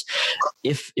know, just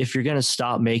if you're going to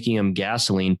stop making them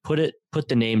gasoline, put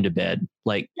the name to bed.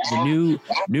 Like the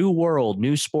new world,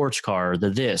 new sports car,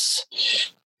 this.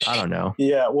 I don't know.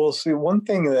 Yeah, well, see, one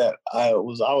thing that I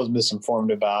was misinformed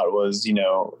about was, you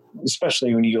know,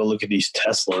 especially when you go look at these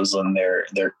Teslas and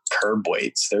their curb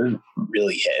weights, they're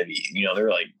really heavy. You know,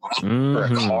 they're like for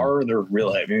a car, they're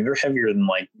real heavy. I mean, they're heavier than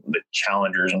like the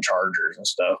Challengers and Chargers and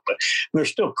stuff, but they're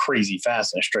still crazy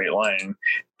fast in a straight line.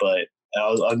 But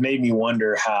it made me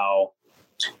wonder how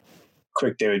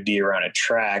quick they would be around a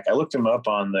track. I looked them up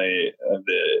on the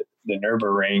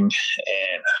Nürburgring,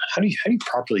 and how do you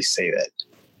properly say that?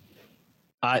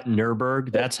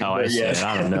 Nürburg, that's how I say it.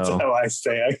 I don't know. That's how I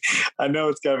say it. I know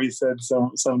it's got to be said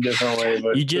some different way,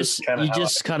 but you just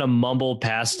kind of mumble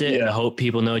past it and hope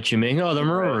people know what you mean. Oh, the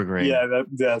Nürburgring.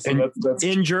 Yeah, so that's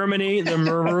in Germany, the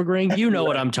Nürburgring. You know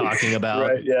what I'm talking about,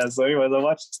 right? Yeah. So, anyways,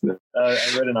 I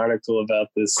read an article about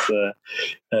this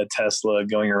Tesla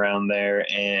going around there,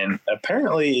 and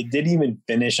apparently it didn't even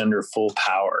finish under full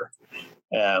power.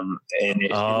 And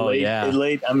it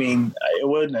laid. I mean, it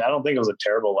wouldn't. I don't think it was a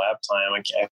terrible lap time. I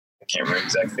can't remember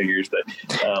exact figures, but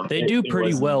they do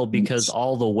pretty well because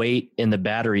all the weight in the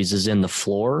batteries is in the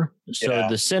floor. So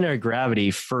the center of gravity,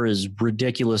 for as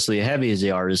ridiculously heavy as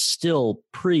they are, is still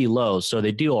pretty low. So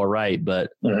they do all right,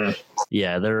 but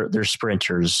they're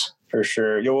sprinters for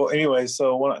sure. Yeah, well, anyway,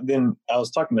 so then I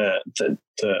was talking to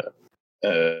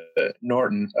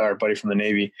Norton, our buddy from the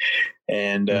Navy,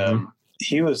 and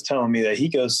he was telling me that he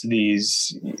goes to a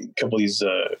couple of these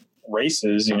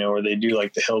races, you know, where they do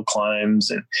like the hill climbs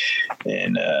and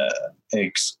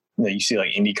you see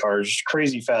like Indy cars,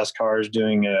 crazy fast cars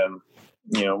doing,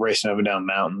 you know, racing up and down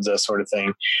mountains, that sort of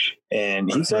thing.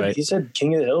 And he said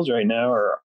King of the Hills right now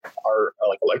are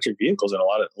like electric vehicles in a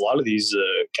lot of these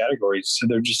categories. So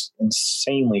they're just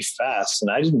insanely fast.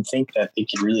 And I didn't think that they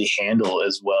could really handle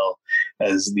as well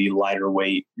as the lighter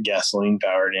weight gasoline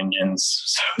powered engines.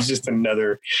 So it's just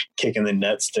another kick in the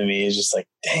nuts to me. It's just like,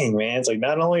 dang, man. It's like,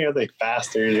 not only are they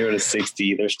faster, 0 to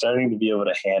 60, they're starting to be able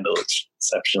to handle it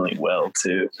exceptionally well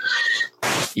too.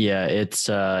 Yeah, it's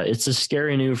a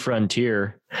scary new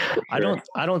frontier. Sure.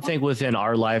 I don't think within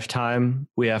our lifetime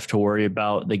we have to worry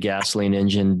about the gasoline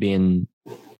engine being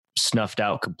snuffed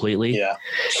out completely. Yeah,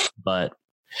 but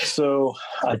so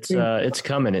it's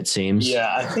coming, it seems.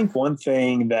 Yeah, I think one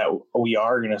thing that we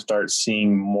are going to start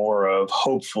seeing more of,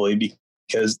 hopefully,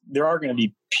 because there are going to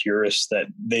be purists that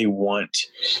they want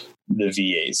the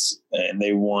V8s and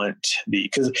they want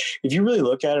because if you really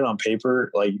look at it on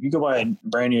paper, like if you go buy a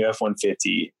brand new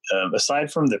F-150,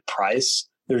 aside from the price,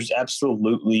 there's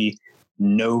absolutely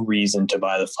no reason to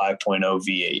buy the 5.0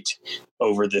 V8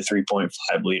 over the 3.5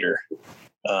 liter.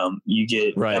 You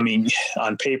get, right. I mean,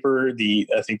 on paper,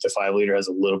 I think the 5 liter has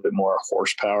a little bit more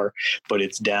horsepower, but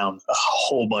it's down a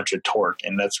whole bunch of torque.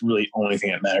 And that's really the only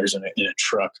thing that matters in a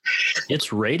truck.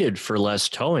 It's rated for less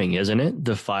towing, isn't it?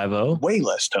 The 5.0? Way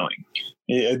less towing.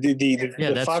 The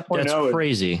 5.0 that's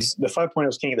crazy. The 5.0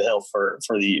 is king of the hill for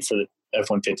the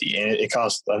F-150, and it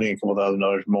costs, I think, a couple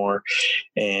 $1,000s more.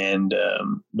 And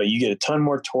but you get a ton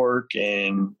more torque,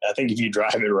 and I think if you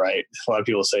drive it right, a lot of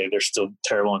people say they're still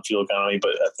terrible on fuel economy,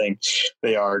 but I think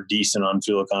they are decent on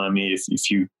fuel economy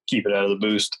if you keep it out of the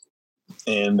boost.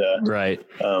 And right.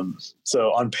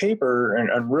 So on paper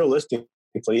and realistically,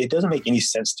 it doesn't make any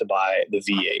sense to buy the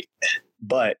V8,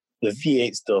 but the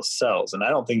V8 still sells, and I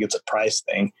don't think it's a price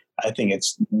thing. I think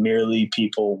it's merely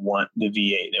people want the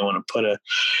V8. They want to put a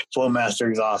Flowmaster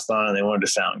exhaust on and they want it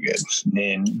to sound good.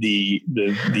 And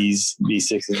these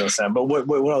V6s don't sound. But what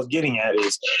I was getting at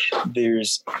is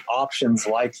there's options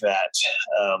like that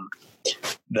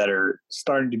that are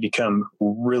starting to become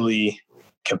really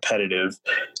competitive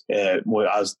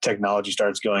as technology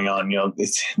starts going on.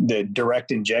 It's the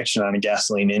direct injection on a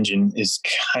gasoline engine is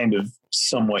kind of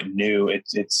somewhat new.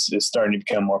 It's starting to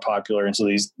become more popular, and so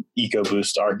these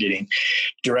EcoBoosts are getting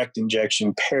direct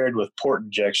injection paired with port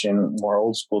injection, more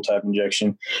old school type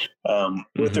injection,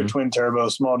 with their twin turbo,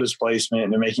 small displacement,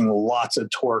 and they're making lots of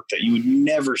torque that you would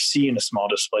never see in a small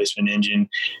displacement engine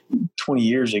 20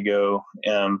 years ago.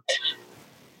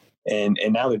 And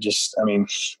now they're just,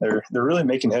 they're really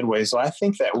making headway. So I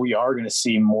think that we are going to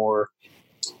see more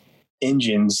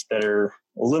engines that are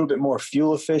a little bit more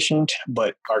fuel efficient,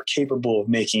 but are capable of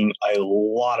making a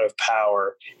lot of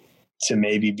power to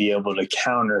maybe be able to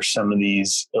counter some of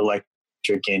these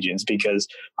electric engines. Because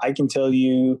I can tell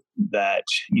you that,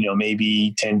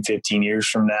 maybe 10, 15 years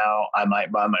from now, I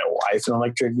might buy my wife an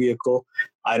electric vehicle.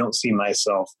 I don't see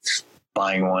myself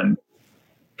buying one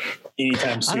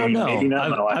anytime soon. I don't know. Maybe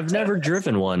not. I've never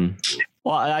driven one.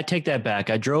 Well, I take that back.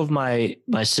 I drove my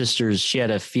sister's. She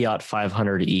had a Fiat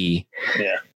 500e.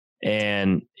 Yeah.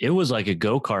 And it was like a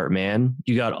go-kart, man.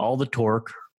 You got all the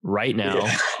torque right now.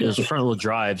 Yeah. It was front wheel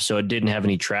drive, so it didn't have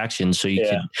any traction. So you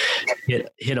could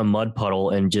hit a mud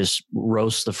puddle and just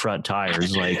roast the front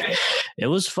tires. Like, it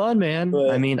was fun, man.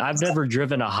 But I've never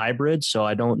driven a hybrid, so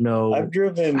I don't know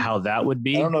how that would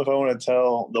be. I don't know if I want to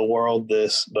tell the world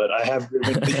this, but I have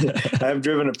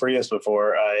driven a Prius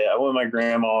before. I went with my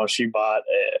grandma. She bought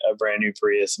a brand new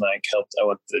Prius, and I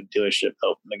went to the dealership,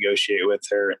 helped negotiate with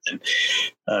her,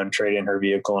 and trade in her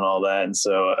vehicle and all that. And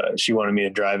so she wanted me to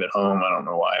drive it home. I don't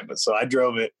know why, but so I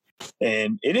drove it,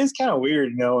 and it is kind of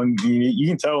weird, and you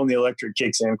can tell when the electric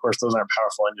kicks in. Of course, those aren't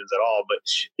powerful engines at all, but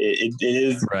it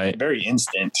is very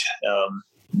instant.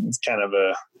 It's kind of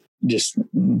just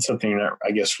something you're not,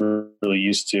 I guess, really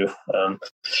used to.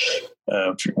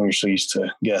 We're so used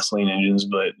to gasoline engines,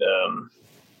 but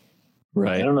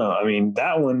I don't know.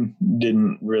 That one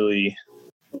didn't really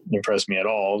impress me at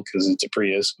all because it's a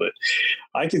Prius, but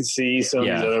I could see some of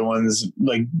these other ones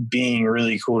like being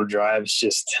really cool to drive. It's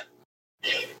just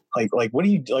like what do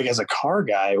you like as a car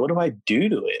guy? What do I do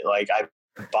to it? Like, I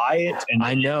buy it, and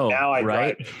I know now I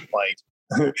drive it.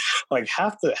 Like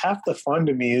half the fun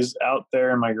to me is out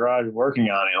there in my garage working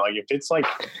on it. Like, if it's like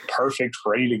perfect,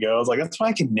 ready to go, it's like, that's why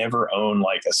I could never own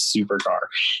like a supercar.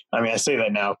 I say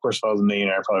that now. Of course, if I was a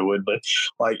millionaire, I probably would, but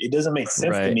like, it doesn't make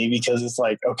sense to me because it's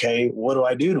like, okay, what do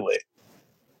I do to it?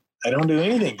 I don't do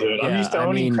anything to it. I'm used to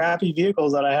owning crappy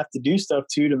vehicles that I have to do stuff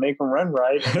to make them run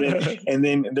right. And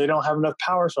then they don't have enough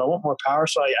power. So I want more power.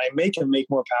 So I make them make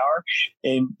more power.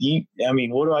 And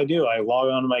what do? I log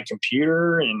onto my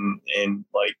computer and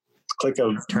like click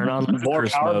a turn on more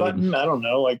power button. I don't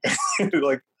know.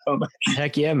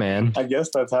 Heck yeah, man. I guess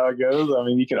that's how it goes.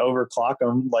 You can overclock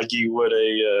them like you would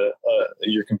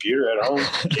your computer at home,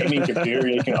 gaming computer.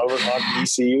 You can overclock the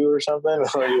ECU or something.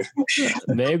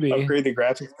 Maybe upgrade the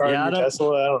graphics card in your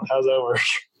Tesla. How's that work?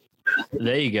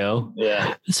 There you go.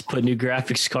 Yeah, let's put a new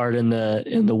graphics card in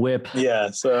the whip.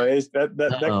 Yeah, so it's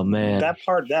that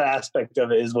part, that aspect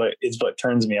of it is what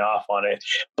turns me off on it.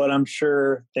 But I'm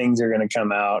sure things are going to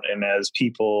come out, and as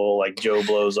people like Joe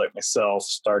Blows like myself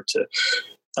start to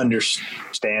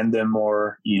understand them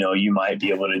more, you might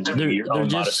be able to do your own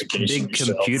modifications. Big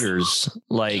yourself. Computers,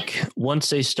 like once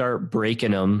they start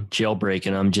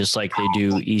jailbreaking them, just like they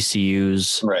do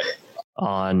ECUs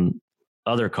on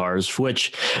other cars,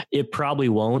 which it probably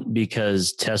won't,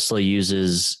 because Tesla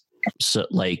uses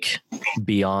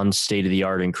beyond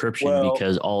state-of-the-art encryption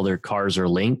because all their cars are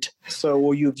linked.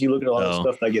 So if you look at a lot of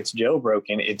stuff that gets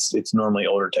jailbroken, it's normally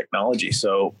older technology.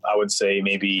 So I would say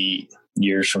maybe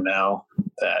years from now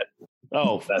that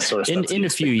sort of stuff in a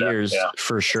few years,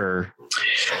 for sure.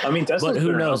 Tesla's, but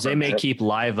who knows? They may keep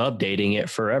live updating it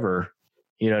forever.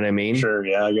 You know what I mean? Sure.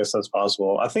 Yeah, I guess that's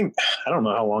possible. I don't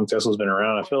know how long Tesla's been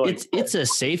around. I feel like it's a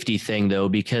safety thing though,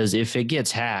 because if it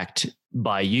gets hacked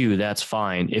by you, that's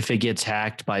fine. If it gets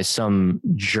hacked by some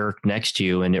jerk next to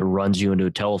you and it runs you into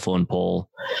a telephone pole,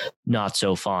 not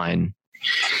so fine.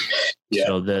 Yeah.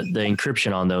 So the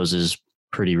encryption on those is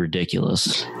pretty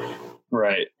ridiculous.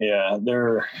 Right. Yeah.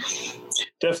 They're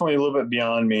definitely a little bit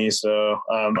beyond me. So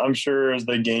I'm sure as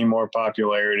they gain more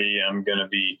popularity, I'm going to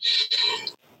be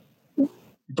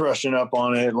brushing up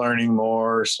on it, learning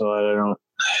more. So I don't,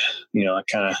 I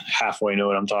kind of halfway know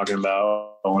what I'm talking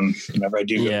about whenever I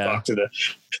do talk to the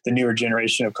newer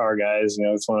generation of car guys.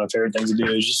 It's one of my favorite things to do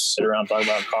is just sit around and talk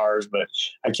about cars, but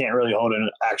I can't really hold an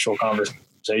actual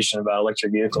conversation about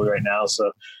electric vehicles right now.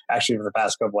 So actually for the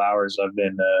past couple hours, I've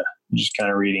been just kind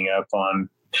of reading up on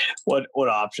what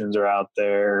options are out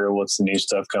there, what's the new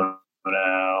stuff coming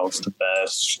out, what's the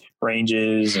best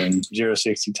ranges and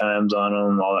 0-60 times on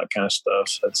them, all that kind of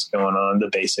stuff that's going on, the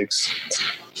basics.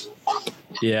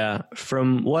 Yeah.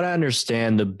 From what I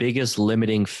understand, the biggest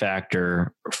limiting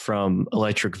factor from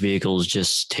electric vehicles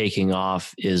just taking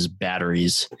off is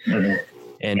batteries and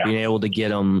being able to get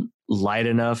them light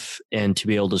enough and to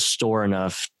be able to store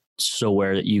enough so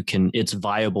where you can, it's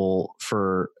viable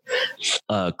for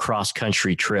a cross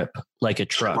country trip, like a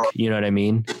truck. You know what I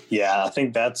mean? Yeah, I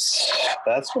think that's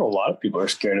what a lot of people are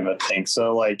scared of, I think.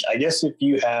 So like, I guess if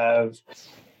you have,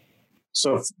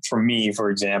 so for me, for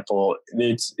example,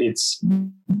 it's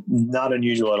not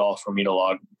unusual at all for me to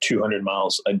log 200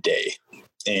 miles a day,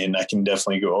 and I can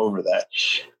definitely go over that.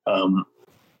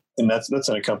 And that's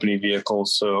in a company vehicle.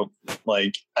 So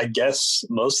like, I guess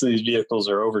most of these vehicles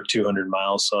are over 200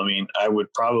 miles. So, I mean, I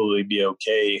would probably be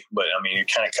okay, but I mean, you're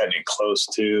kind of cutting it close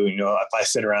too. You know, if I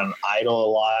sit around and idle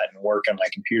a lot and work on my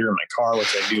computer in my car,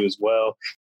 which I do as well,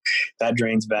 that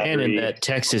drains battery. And in that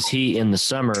Texas heat in the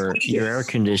summer, your air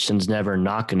conditioning's never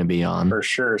not going to be on. For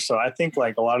sure. So I think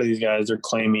like a lot of these guys are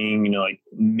claiming, you know, like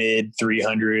mid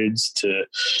 300s to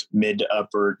mid to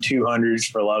upper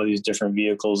 200s for a lot of these different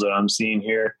vehicles that I'm seeing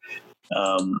here.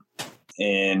 And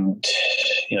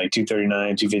you know, like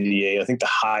 239, 258. I think the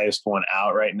highest one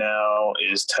out right now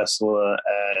is Tesla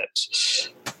at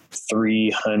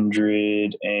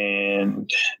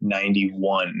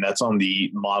 391. That's on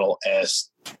the Model S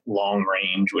long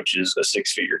range, which is a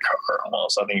 6-figure car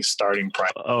almost. I think starting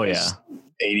price. Oh yeah,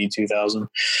 82,000.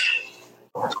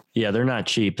 Yeah, they're not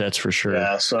cheap. That's for sure.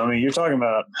 Yeah. So I mean, you're talking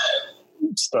about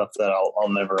stuff that I'll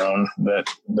never own, that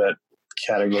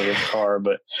category of car,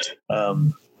 but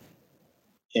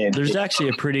there's actually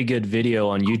a pretty good video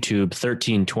on YouTube.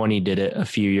 1320 did it a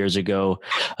few years ago.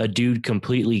 A dude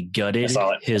completely gutted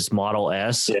his Model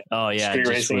S. Yeah. Oh yeah, it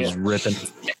just was ripping.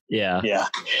 Yeah.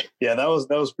 That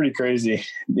was pretty crazy.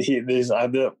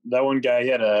 That one guy, he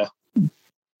had a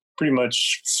pretty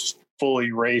much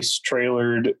fully race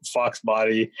trailered Fox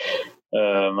body. I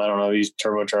don't know, he's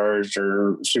turbocharged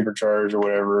or supercharged or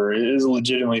whatever. It is a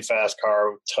legitimately fast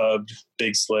car with tubbed,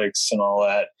 big slicks and all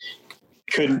that.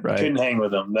 Couldn't hang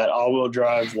with them. That all-wheel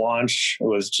drive launch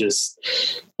was just,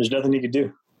 there's nothing you could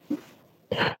do.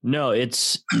 No,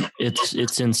 it's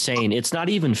insane. It's not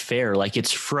even fair. Like,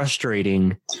 it's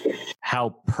frustrating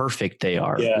how perfect they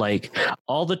are. Yeah. Like,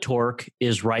 all the torque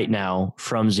is right now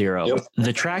from zero. Yep.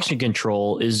 The traction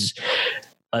control is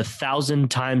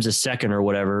 1,000 times a second or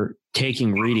whatever,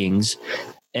 taking readings,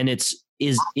 and is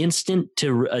instant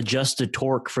to adjust the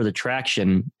torque for the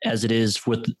traction as it is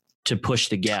to push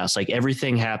the gas. Like,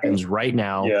 everything happens right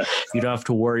now. Yeah. You don't have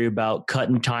to worry about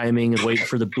cutting timing and waiting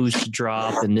for the boost to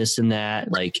drop and this and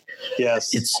that. Like, yes,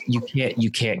 you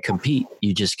can't compete.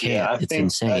 You just can't. Yeah,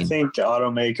 insane. I think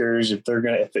automakers,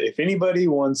 if anybody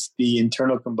wants the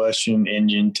internal combustion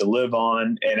engine to live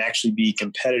on and actually be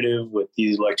competitive with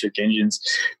these electric engines,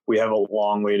 we have a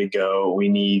long way to go. We're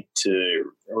going to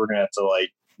have to, like,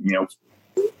 you know,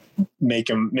 make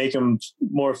them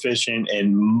more efficient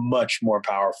and much more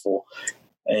powerful.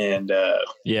 And I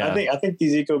think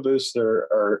these EcoBoosts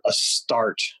are a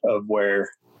start of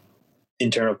where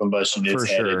internal combustion is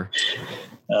headed.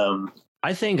 Sure.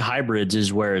 I think hybrids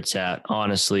is where it's at.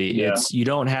 Honestly, you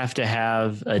don't have to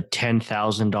have a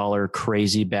 $10,000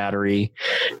 crazy battery.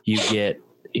 You get,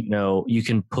 you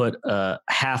can put a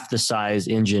half the size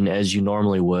engine as you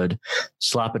normally would,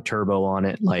 slap a turbo on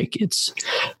it. Like, it's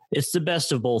the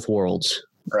best of both worlds,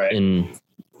 right? In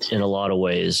a lot of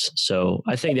ways. So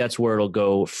I think that's where it'll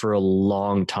go for a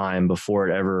long time before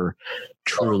it ever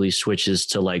truly switches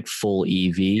to like full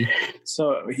EV.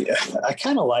 So I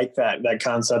kind of like that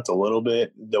concept a little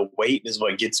bit. The weight is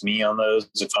what gets me on those.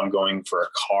 If I'm going for a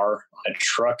car, a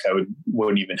truck, I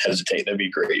wouldn't even hesitate. That'd be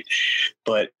great.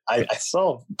 But I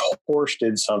saw Porsche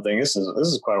did something. This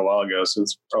is quite a while ago, so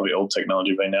it's probably old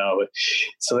technology by now. But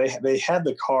so they had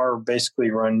the car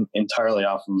basically run entirely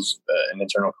off of an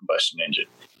internal combustion engine.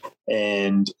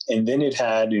 And then it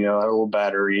had, a little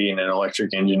battery and an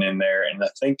electric engine in there. And I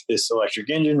think this electric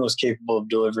engine was capable of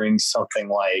delivering something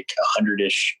like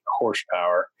 100-ish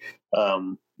horsepower.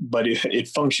 But it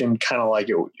functioned kind of like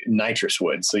nitrous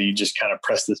would. So you just kind of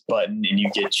press this button and you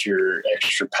get your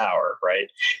extra power, right?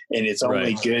 And it's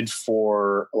only good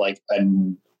for like a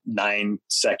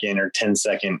 9-second or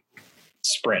 10-second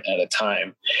sprint at a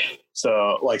time.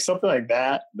 So like something like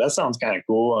that sounds kind of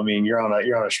cool. I mean, you're on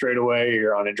a straightaway,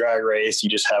 you're on a drag race, you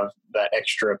just have that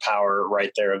extra power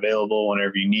right there available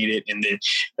whenever you need it. And then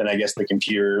I guess the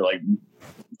computer like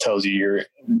tells you your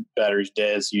battery's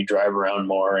dead, so you drive around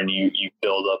more and you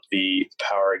build up the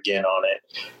power again on it.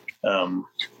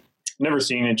 Never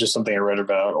seen it, just something I read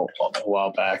about a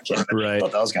while back. And I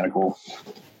thought that was kind of cool.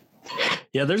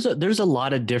 Yeah, there's a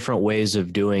lot of different ways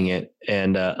of doing it,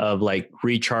 and of like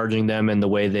recharging them, and the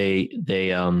way they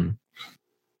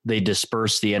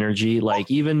disperse the energy. Like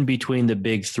even between the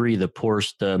big three, the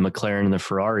Porsche, the McLaren, and the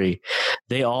Ferrari,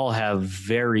 they all have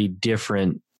very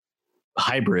different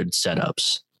hybrid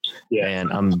setups. Yeah.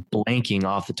 And I'm blanking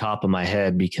off the top of my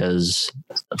head because,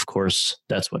 of course,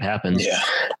 that's what happens. Yeah.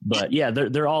 But yeah,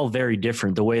 they're all very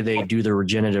different. The way they do the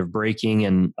regenerative braking,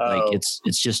 and like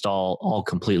it's just all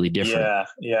completely different.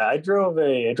 Yeah. I drove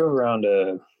around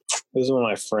it was one of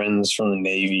my friends from the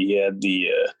Navy. He had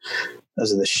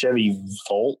was it the Chevy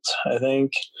Volt, I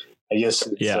think. I guess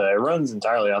it runs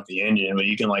entirely off the engine, but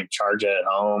you can like charge it at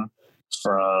home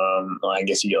from, I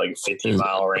guess you get like a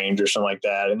 50-mile range or something like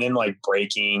that. And then like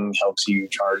braking helps you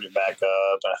charge it back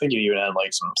up. And I think it even had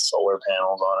like some solar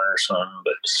panels on it or something.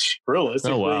 But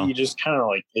realistically, you just kind of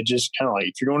like, if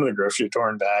you're going to the grocery store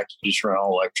and back, you just run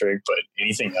all electric. But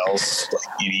anything else, like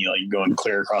you're going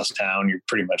clear across town, you're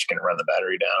pretty much going to run the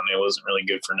battery down. It wasn't really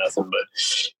good for nothing. But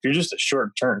if you're just a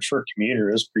short commuter,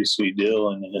 it was a pretty sweet deal.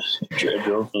 And it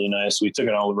drove really nice. We took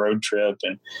it on a road trip,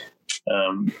 and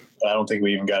I don't think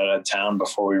we even got it out of town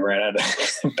before we ran out of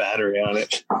battery on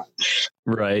it.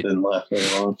 Right. Didn't last very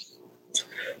long.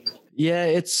 Yeah,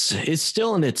 it's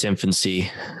still in its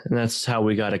infancy, and that's how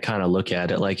we got to kind of look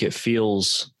at it. Like it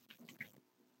feels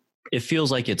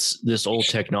like it's this old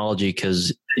technology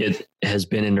because it has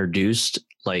been introduced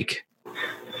like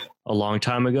a long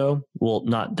time ago. Well,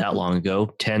 not that long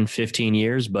ago, 10, 15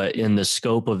 years, but in the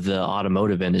scope of the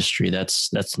automotive industry,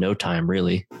 that's no time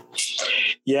really.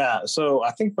 Yeah. So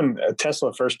I think when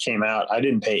Tesla first came out, I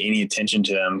didn't pay any attention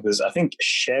to them because I think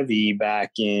Chevy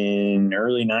back in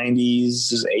early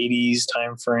 90s, 80s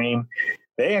timeframe,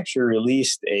 they actually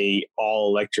released a all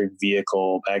electric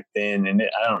vehicle back then. And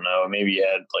I don't know, maybe it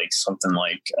had like something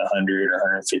like 100 or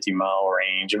 150 mile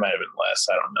range. It might have been less.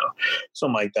 I don't know.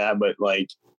 Something like that. But like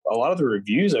a lot of the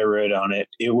reviews I read on it,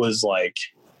 it was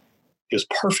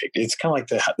perfect. It's kind of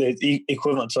like the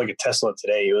equivalent to like a Tesla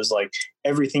today. It was like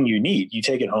everything you need. You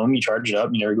take it home, you charge it up,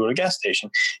 you never go to a gas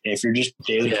station. And if you're just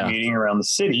daily commuting around the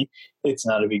city, it's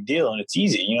not a big deal and it's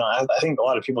easy. You know, I think a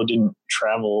lot of people didn't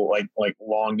travel like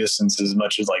long distance as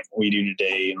much as like we do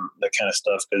today and that kind of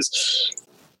stuff because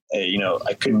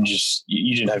I couldn't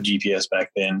you didn't have GPS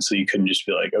back then. So you couldn't just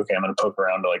be like, okay, I'm going to poke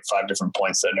around to like 5 different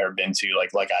points that I've never been to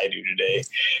like I do today.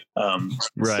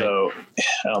 Right. So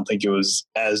I don't think it was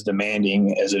as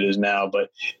demanding as it is now,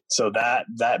 but so that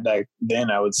back then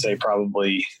I would say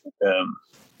probably,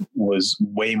 was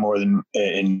way more than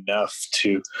enough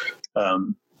to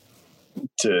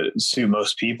suit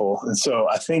most people. And so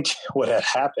I think what had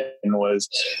happened was,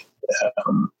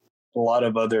 a lot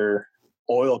of other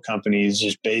oil companies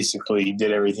just basically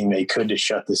did everything they could to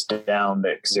shut this down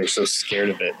because they're so scared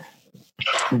of it.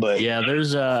 But yeah,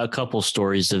 there's a couple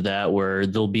stories of that where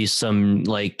there'll be some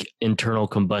like internal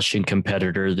combustion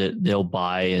competitor that they'll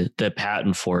buy the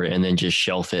patent for it and then just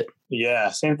shelf it. Yeah,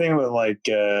 same thing with like,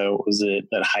 was it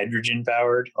that hydrogen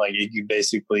powered? Like you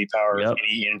basically power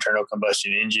any internal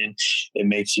combustion engine. It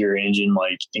makes your engine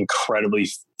like incredibly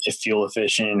fuel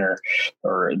efficient,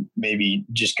 or maybe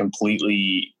just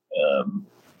completely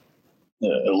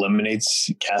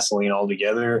eliminates gasoline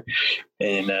altogether.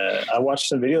 And I watched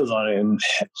some videos on it, and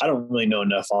I don't really know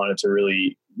enough on it to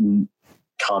really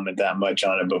comment that much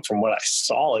on it. But from what I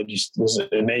saw, it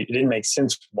didn't make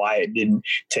sense why it didn't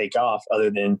take off, other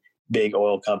than big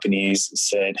oil companies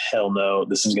said, hell no,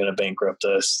 this is going to bankrupt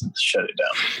us, shut it down.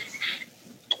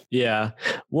 Yeah.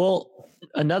 Well,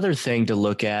 another thing to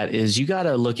look at is you got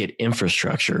to look at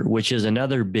infrastructure, which is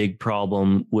another big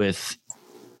problem with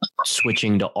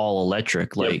switching to all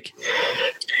electric. Like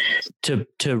to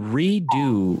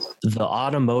redo the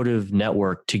automotive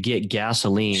network to get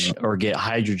gasoline or get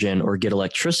hydrogen or get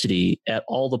electricity at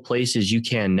all the places you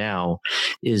can now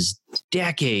is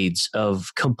decades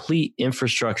of complete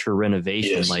infrastructure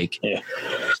renovation.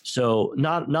 So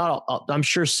not I'm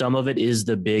sure some of it is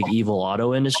the big evil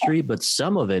auto industry, but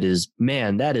some of it is,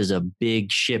 man, that is a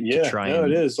big ship to try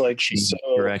and it is like change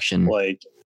direction. Like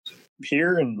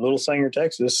here in Little Sanger,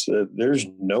 Texas, there's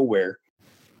nowhere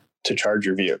to charge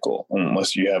your vehicle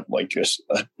unless you have like just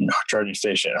a charging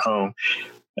station at home.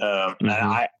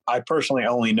 I personally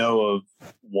only know of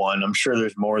one. I'm sure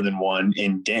there's more than one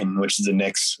in Denton, which is the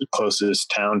next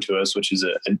closest town to us, which is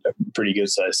a pretty good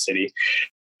sized city.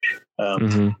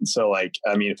 So like,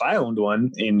 I mean, if I owned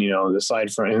one and,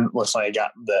 aside from, let's say I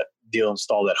got that deal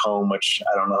installed at home, which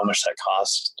I don't know how much that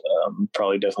costs,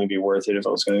 probably definitely be worth it if I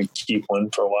was going to keep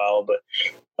one for a while, but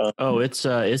it's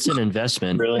an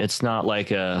investment. Really? It's not like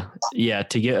to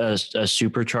get a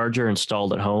supercharger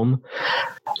installed at home.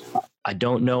 I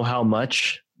don't know how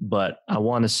much, but I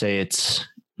want to say it's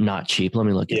not cheap. Let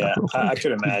me look it up real quick. I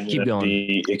could imagine it'd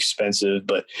be expensive,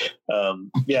 but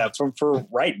for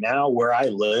right now where I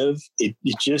live, I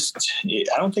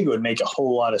don't think it would make a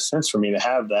whole lot of sense for me to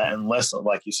have that unless,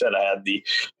 like you said, I had the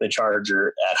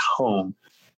charger at home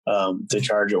to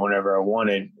charge it whenever I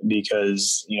wanted,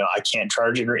 because, I can't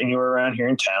charge it anywhere around here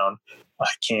in town. I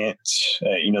can't,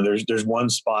 there's one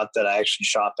spot that I actually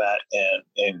shop at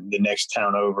in the next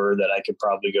town over that I could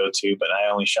probably go to, but I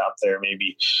only shop there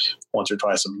maybe once or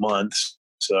twice a month.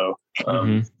 So,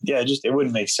 it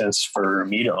wouldn't make sense for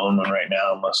me to own one right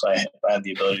now unless I had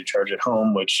the ability to charge at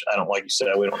home, which I don't, like you said,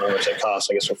 we don't know how much that costs.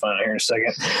 I guess we'll find out here in a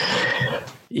second.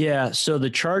 Yeah. So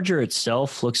the charger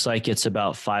itself looks like it's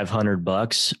about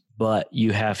 $500, but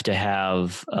you have to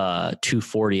have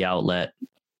 240 outlet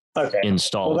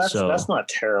installed. Well, that's not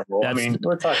terrible. I mean,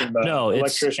 we're talking about an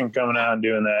electrician coming out and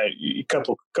doing that, a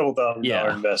couple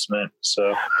 $1,000 investment.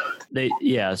 So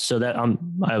so that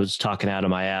I was talking out of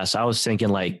my ass. I was thinking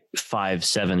like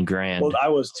 $5,000-7,000. Well, I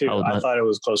was too. I thought it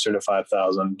was closer to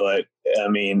 5,000, but I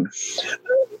mean,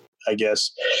 I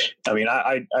guess,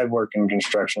 I work in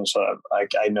construction, so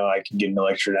I know I can get an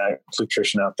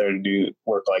electrician out there to do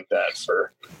work like that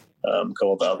for a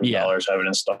couple $1,000, have it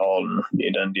installed and be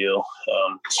a done deal.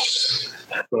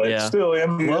 But still,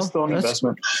 it's still an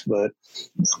investment, but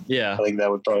I think that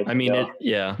would probably,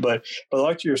 but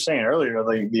like you were saying earlier,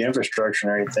 like the infrastructure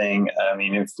and everything,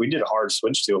 if we did a hard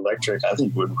switch to electric, I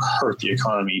think it would hurt the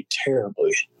economy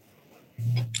terribly.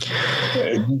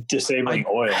 Disabling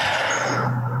oil.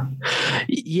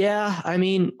 Yeah.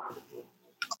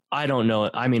 I don't know.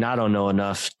 I don't know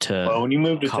enough to when you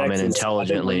move to comment Texas,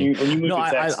 intelligently.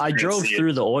 I drove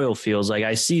through the oil fields. Like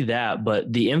I see that,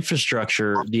 but the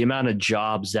infrastructure, the amount of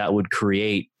jobs that would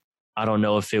create, I don't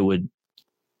know if it would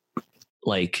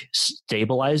like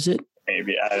stabilize it.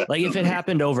 Maybe if it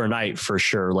happened overnight, for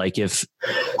sure. Like if,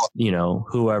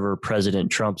 whoever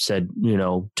President Trump said,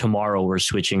 tomorrow we're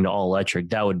switching to all electric,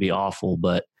 that would be awful.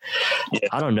 But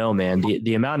I don't know, man,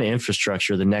 the amount of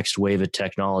infrastructure, the next wave of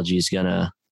technology is going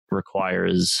to require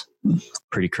is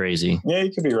pretty crazy. Yeah,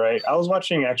 you could be right. I was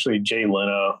watching actually Jay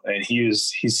Leno, and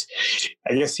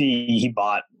I guess he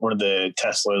bought one of the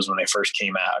Teslas when they first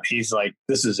came out. He's like,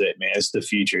 this is it, man. It's the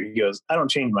future. He goes, I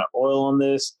don't change my oil on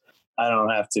this. I don't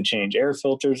have to change air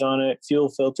filters on it, fuel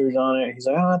filters on it. He's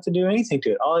like, I don't have to do anything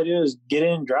to it. All I do is get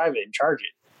in, drive it, and charge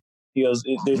it. He goes,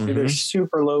 they're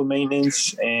super low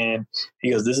maintenance, and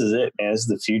he goes, this is it, man. This is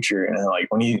the future. And like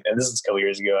and this is a couple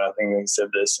years ago, I think he said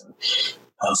this, and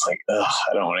I was like,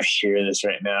 I don't want to hear this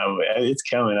right now, but it's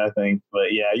coming, I think.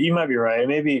 But yeah, you might be right.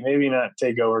 Maybe not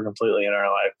take over completely in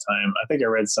our lifetime. I think I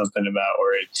read something about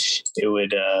where it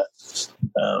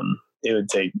would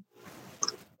take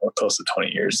close to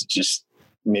 20 years, just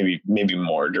maybe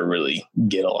more, to really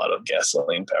get a lot of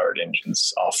gasoline powered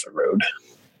engines off the road.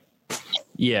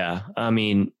 Yeah.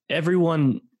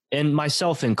 Everyone, and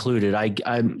myself included,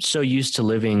 I'm so used to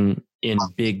living in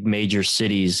big major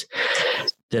cities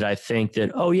that I think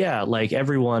that, like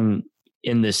everyone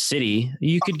in this city,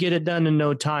 you could get it done in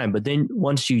no time. But then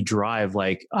once you drive,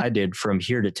 like I did from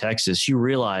here to Texas, you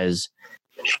realize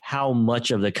how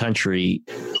much of the country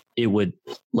it would,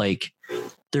 like,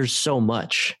 there's so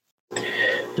much.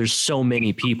 There's so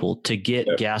many people to get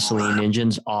gasoline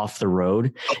engines off the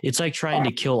road. It's like trying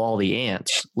to kill all the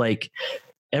ants. Like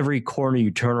every corner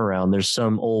you turn around, there's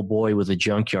some old boy with a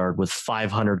junkyard with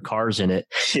 500 cars in it.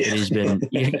 And he's been,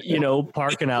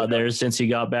 parking out there since he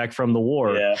got back from the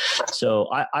war. Yeah. So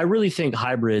I really think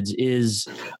hybrids is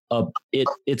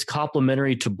it's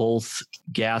complementary to both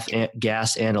gas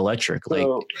and electric.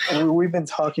 So, we've been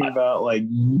talking about like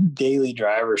daily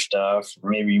driver stuff,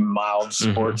 maybe mild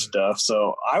sports stuff.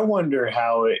 So I wonder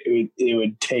how it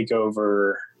would take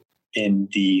over in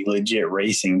the legit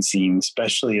racing scene,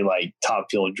 especially like Top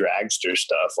Fuel dragster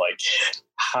stuff. Like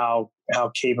how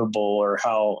capable or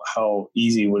how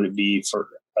easy would it be for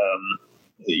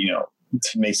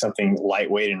to make something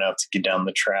lightweight enough to get down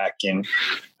the track in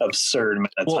absurd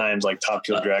amount of times like Top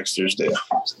Fuel dragsters do?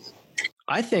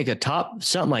 I think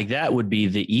something like that would be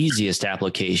the easiest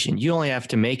application. You only have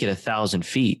to make it 1,000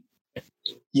 feet.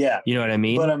 Yeah. You know what I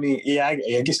mean? But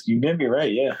I guess you may be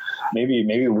right. Yeah. Maybe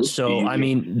it would. So,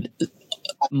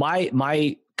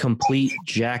 my complete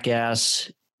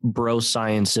jackass bro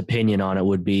science opinion on it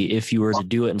would be, if you were to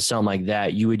do it in something like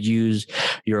that, you would use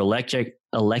your electric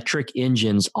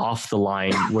engines off the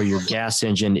line where your gas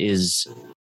engine is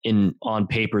on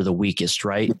paper the weakest,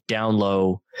 right? Down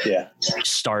low,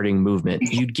 starting movement.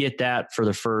 You'd get that for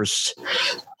the first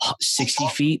 60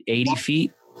 feet, 80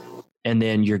 feet. And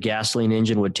then your gasoline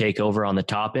engine would take over on the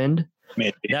top end.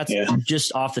 Maybe. That's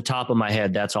just off the top of my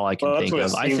head. That's all I can think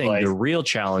of. I think the real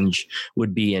challenge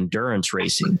would be endurance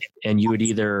racing, and you would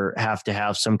either have to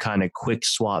have some kind of quick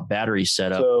swap battery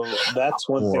setup. So that's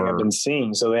one thing I've been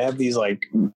seeing. So they have these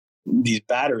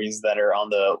batteries that are on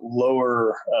the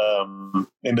lower,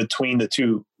 in between the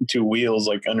two wheels,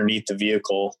 like underneath the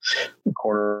vehicle,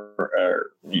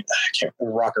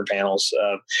 rocker panels.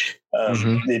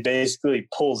 It basically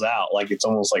pulls out, like it's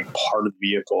almost like part of the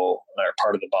vehicle or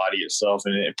part of the body itself,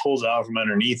 and it pulls out from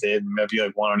underneath it. Maybe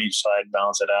like one on each side,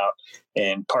 balance it out.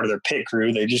 And part of their pit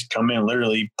crew, they just come in,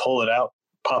 literally pull it out,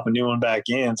 pop a new one back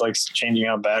in. It's like changing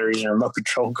out batteries in a remote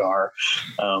control car.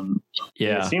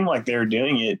 It seemed like they were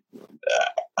doing it.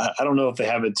 I don't know if they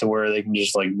have it to where they can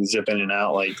just like zip in and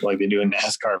out like they do in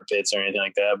NASCAR pits or anything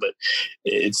like that, but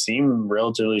it seemed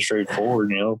relatively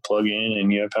straightforward. Plug in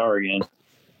and you have power again.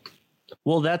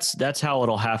 Well, that's how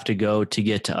it'll have to go to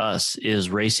get to us, is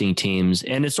racing teams.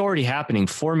 And it's already happening.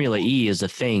 Formula E is a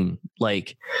thing.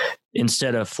 Like,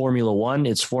 instead of Formula One,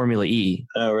 it's Formula E.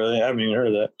 Oh, really? I haven't even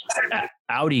heard of that.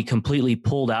 Audi completely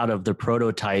pulled out of the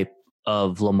prototype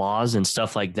of Le Mans and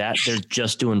stuff like that. They're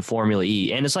just doing Formula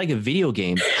E. And it's like a video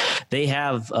game. They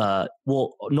have,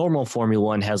 normal Formula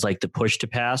One has like the push to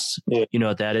pass. Yeah. You know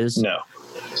what that is? No.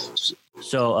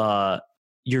 So,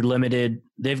 you're limited.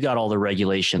 They've got all the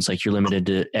regulations, like you're limited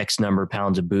to X number of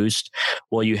pounds of boost.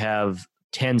 Well, you have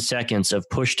 10 seconds of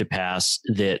push to pass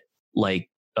that like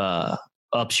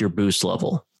ups your boost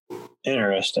level.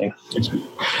 Interesting.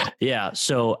 Yeah.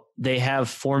 So they have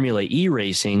Formula E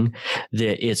racing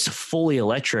that it's fully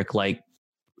electric, like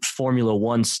Formula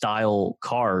One style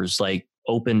cars, like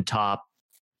open top,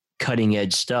 cutting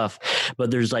edge stuff. But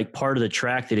there's like part of the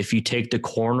track that if you take the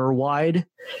corner wide,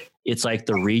 it's like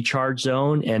the recharge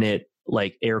zone, and it,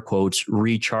 like, air quotes,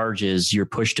 recharges your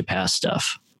push to pass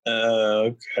stuff.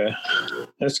 Okay.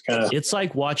 That's it's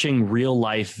like watching real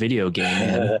life video game,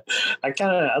 man.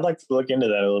 I'd like to look into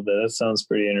that a little bit. That sounds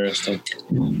pretty interesting.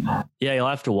 Yeah, you'll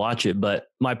have to watch it. But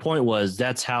my point was,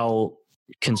 that's how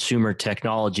consumer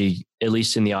technology, at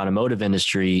least in the automotive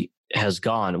industry, has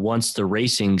gone. Once the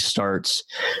racing starts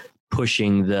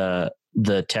pushing the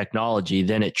technology,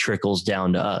 then it trickles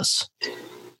down to us.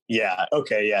 Yeah.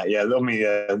 Okay. Yeah. I mean,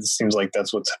 it seems like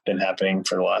that's what's been happening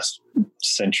for the last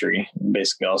century.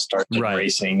 Basically, I'll start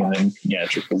racing and then it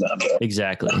trickles down to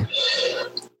exactly.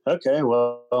 Okay.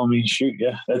 Well, I mean, shoot.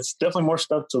 Yeah, that's definitely more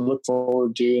stuff to look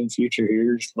forward to in the future.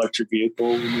 Here's electric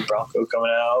vehicle, new Bronco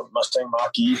coming out, Mustang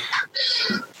Mach-E.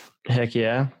 Heck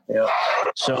yeah. Yeah.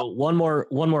 So one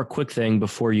more quick thing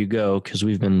before you go, because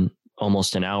we've been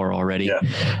almost an hour already. Yeah.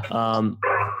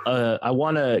 I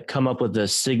want to come up with a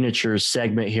signature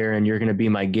segment here, and you're going to be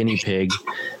my guinea pig.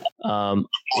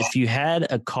 If you had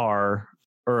a car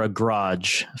or a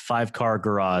garage, 5-car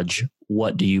garage,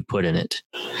 what do you put in it?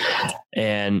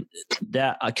 And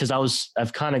that, because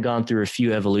I've kind of gone through a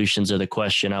few evolutions of the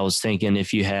question. I was thinking,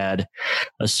 if you had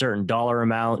a certain dollar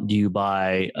amount, do you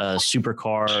buy a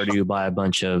supercar, or do you buy a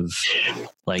bunch of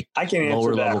like I can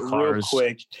lower answer level that cars? Real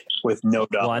quick with no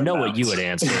dollar. Well, I know what you would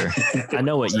answer. I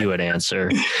know what you would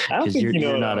answer. I don't think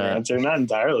you're not an answer. Not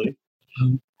entirely.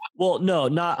 Well, no,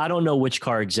 I don't know which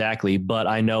car exactly, but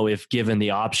I know if given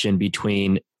the option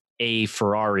between a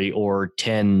Ferrari or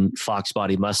 10 Fox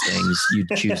body Mustangs, you'd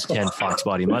choose 10 Fox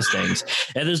body Mustangs.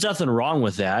 And there's nothing wrong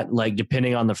with that. Like,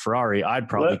 depending on the Ferrari, I'd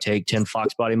probably take 10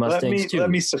 Fox body Mustangs too. Let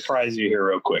me surprise you here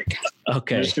real quick.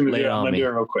 Okay. I'm going to do it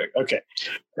real quick. Okay.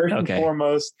 First and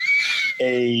foremost,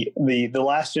 the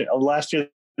last year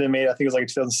they made, I think it was like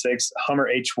 2006 Hummer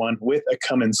H1 with a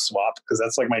Cummins swap, because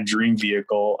that's like my dream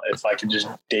vehicle. If I could just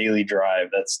daily drive,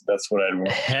 that's what I'd want.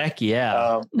 Heck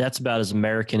yeah. That's about as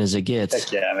American as it gets.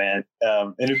 Heck yeah, man.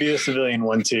 And it'd be a civilian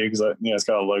one too, because it's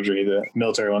got a luxury. The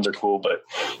military ones are cool, but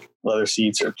leather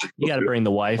seats are you got to bring the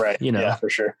wife, right? Yeah, for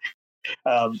sure.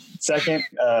 Second,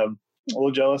 a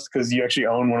little jealous because you actually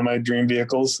own one of my dream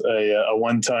vehicles, a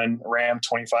 1-ton Ram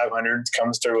 2500,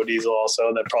 Cummins turbo diesel.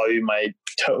 Also, that'd probably be my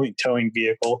towing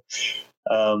vehicle.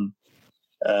 Then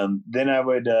I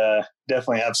would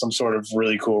definitely have some sort of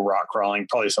really cool rock crawling,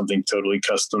 probably something totally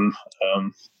custom.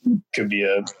 Could be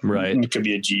a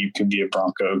Jeep, could be a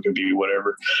Bronco, could be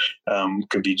whatever.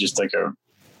 Could be just like a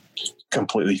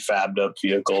completely fabbed up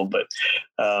vehicle, but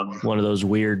one of those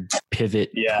weird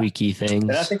pivot tweaky things.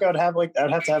 And I think I'd have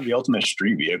to have the ultimate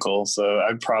street vehicle, so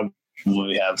I'd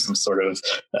probably have some sort of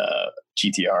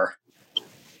GTR.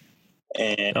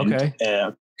 And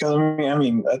because I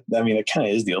mean it kind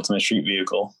of is the ultimate street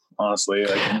vehicle, honestly.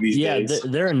 Like these days.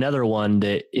 They're another one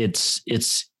that it's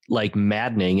like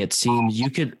maddening. It seems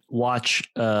you could watch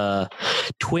a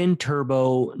twin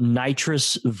turbo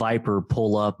nitrous Viper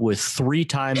pull up with 3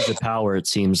 times the power, it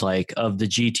seems like, of the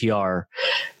GTR.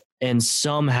 And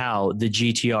somehow the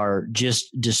GTR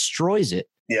just destroys it.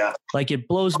 Yeah. Like it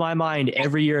blows my mind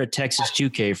every year at Texas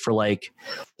 2K for like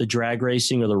the drag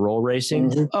racing or the roll racing.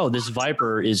 Mm-hmm. Oh, this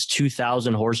Viper is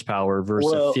 2,000 horsepower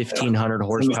versus 1,500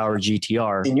 horsepower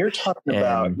GTR. And you're talking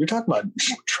about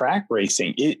track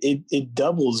racing. It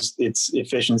doubles its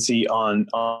efficiency on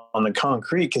the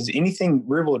concrete, because anything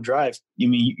rear wheel drive,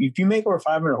 if you make over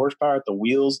 500 horsepower at the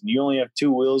wheels and you only have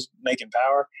 2 wheels making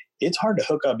power, it's hard to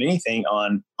hook up anything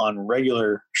on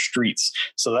regular streets.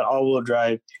 So that all wheel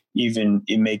drive,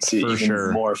 it makes it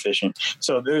even more efficient.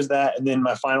 So there's that. And then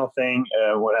my final thing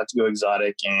would have to go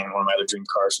exotic, and one of my other dream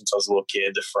cars since I was a little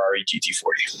kid, the Ferrari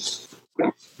GT40.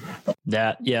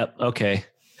 Yep. Okay.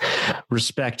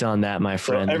 Respect on that, my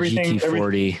friend. So everything's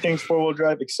 4-wheel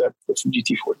drive except for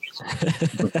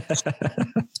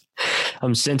GT40.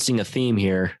 I'm sensing a theme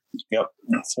here. Yep.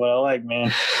 That's what I like,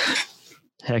 man.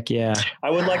 Heck yeah. I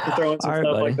would like to throw in some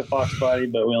stuff like the Fox body,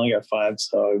 but we only got 5,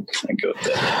 so I go with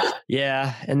that.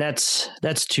 Yeah, and that's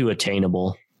too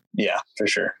attainable. Yeah, for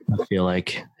sure. I feel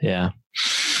like, yeah.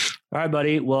 All right,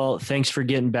 buddy. Well, thanks for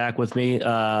getting back with me.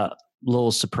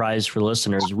 Little surprise for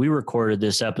listeners. We recorded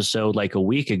this episode like a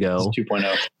week ago.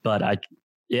 2.0. But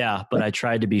I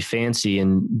tried to be fancy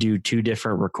and do 2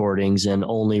 different recordings and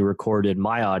only recorded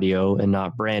my audio and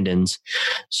not Brandon's.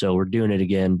 So we're doing it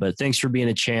again. But thanks for being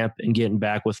a champ and getting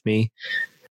back with me.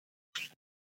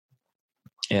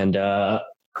 And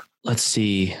let's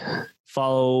see.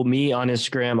 Follow me on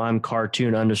Instagram. I'm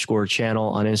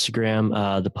cartoon_channel on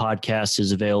Instagram. The podcast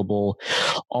is available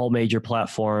all major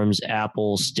platforms: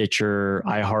 Apple, Stitcher,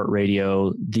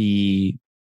 iHeartRadio. The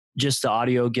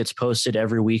audio gets posted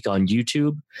every week on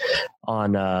YouTube,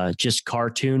 on just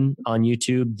Cartoon on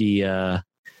YouTube.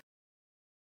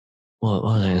 What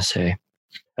was I going to say?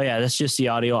 Oh yeah, that's just the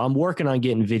audio. I'm working on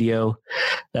getting video.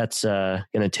 That's going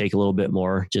to take a little bit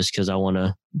more just because I want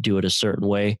to do it a certain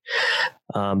way.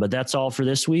 But that's all for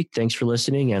this week. Thanks for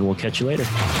listening, and we'll catch you later.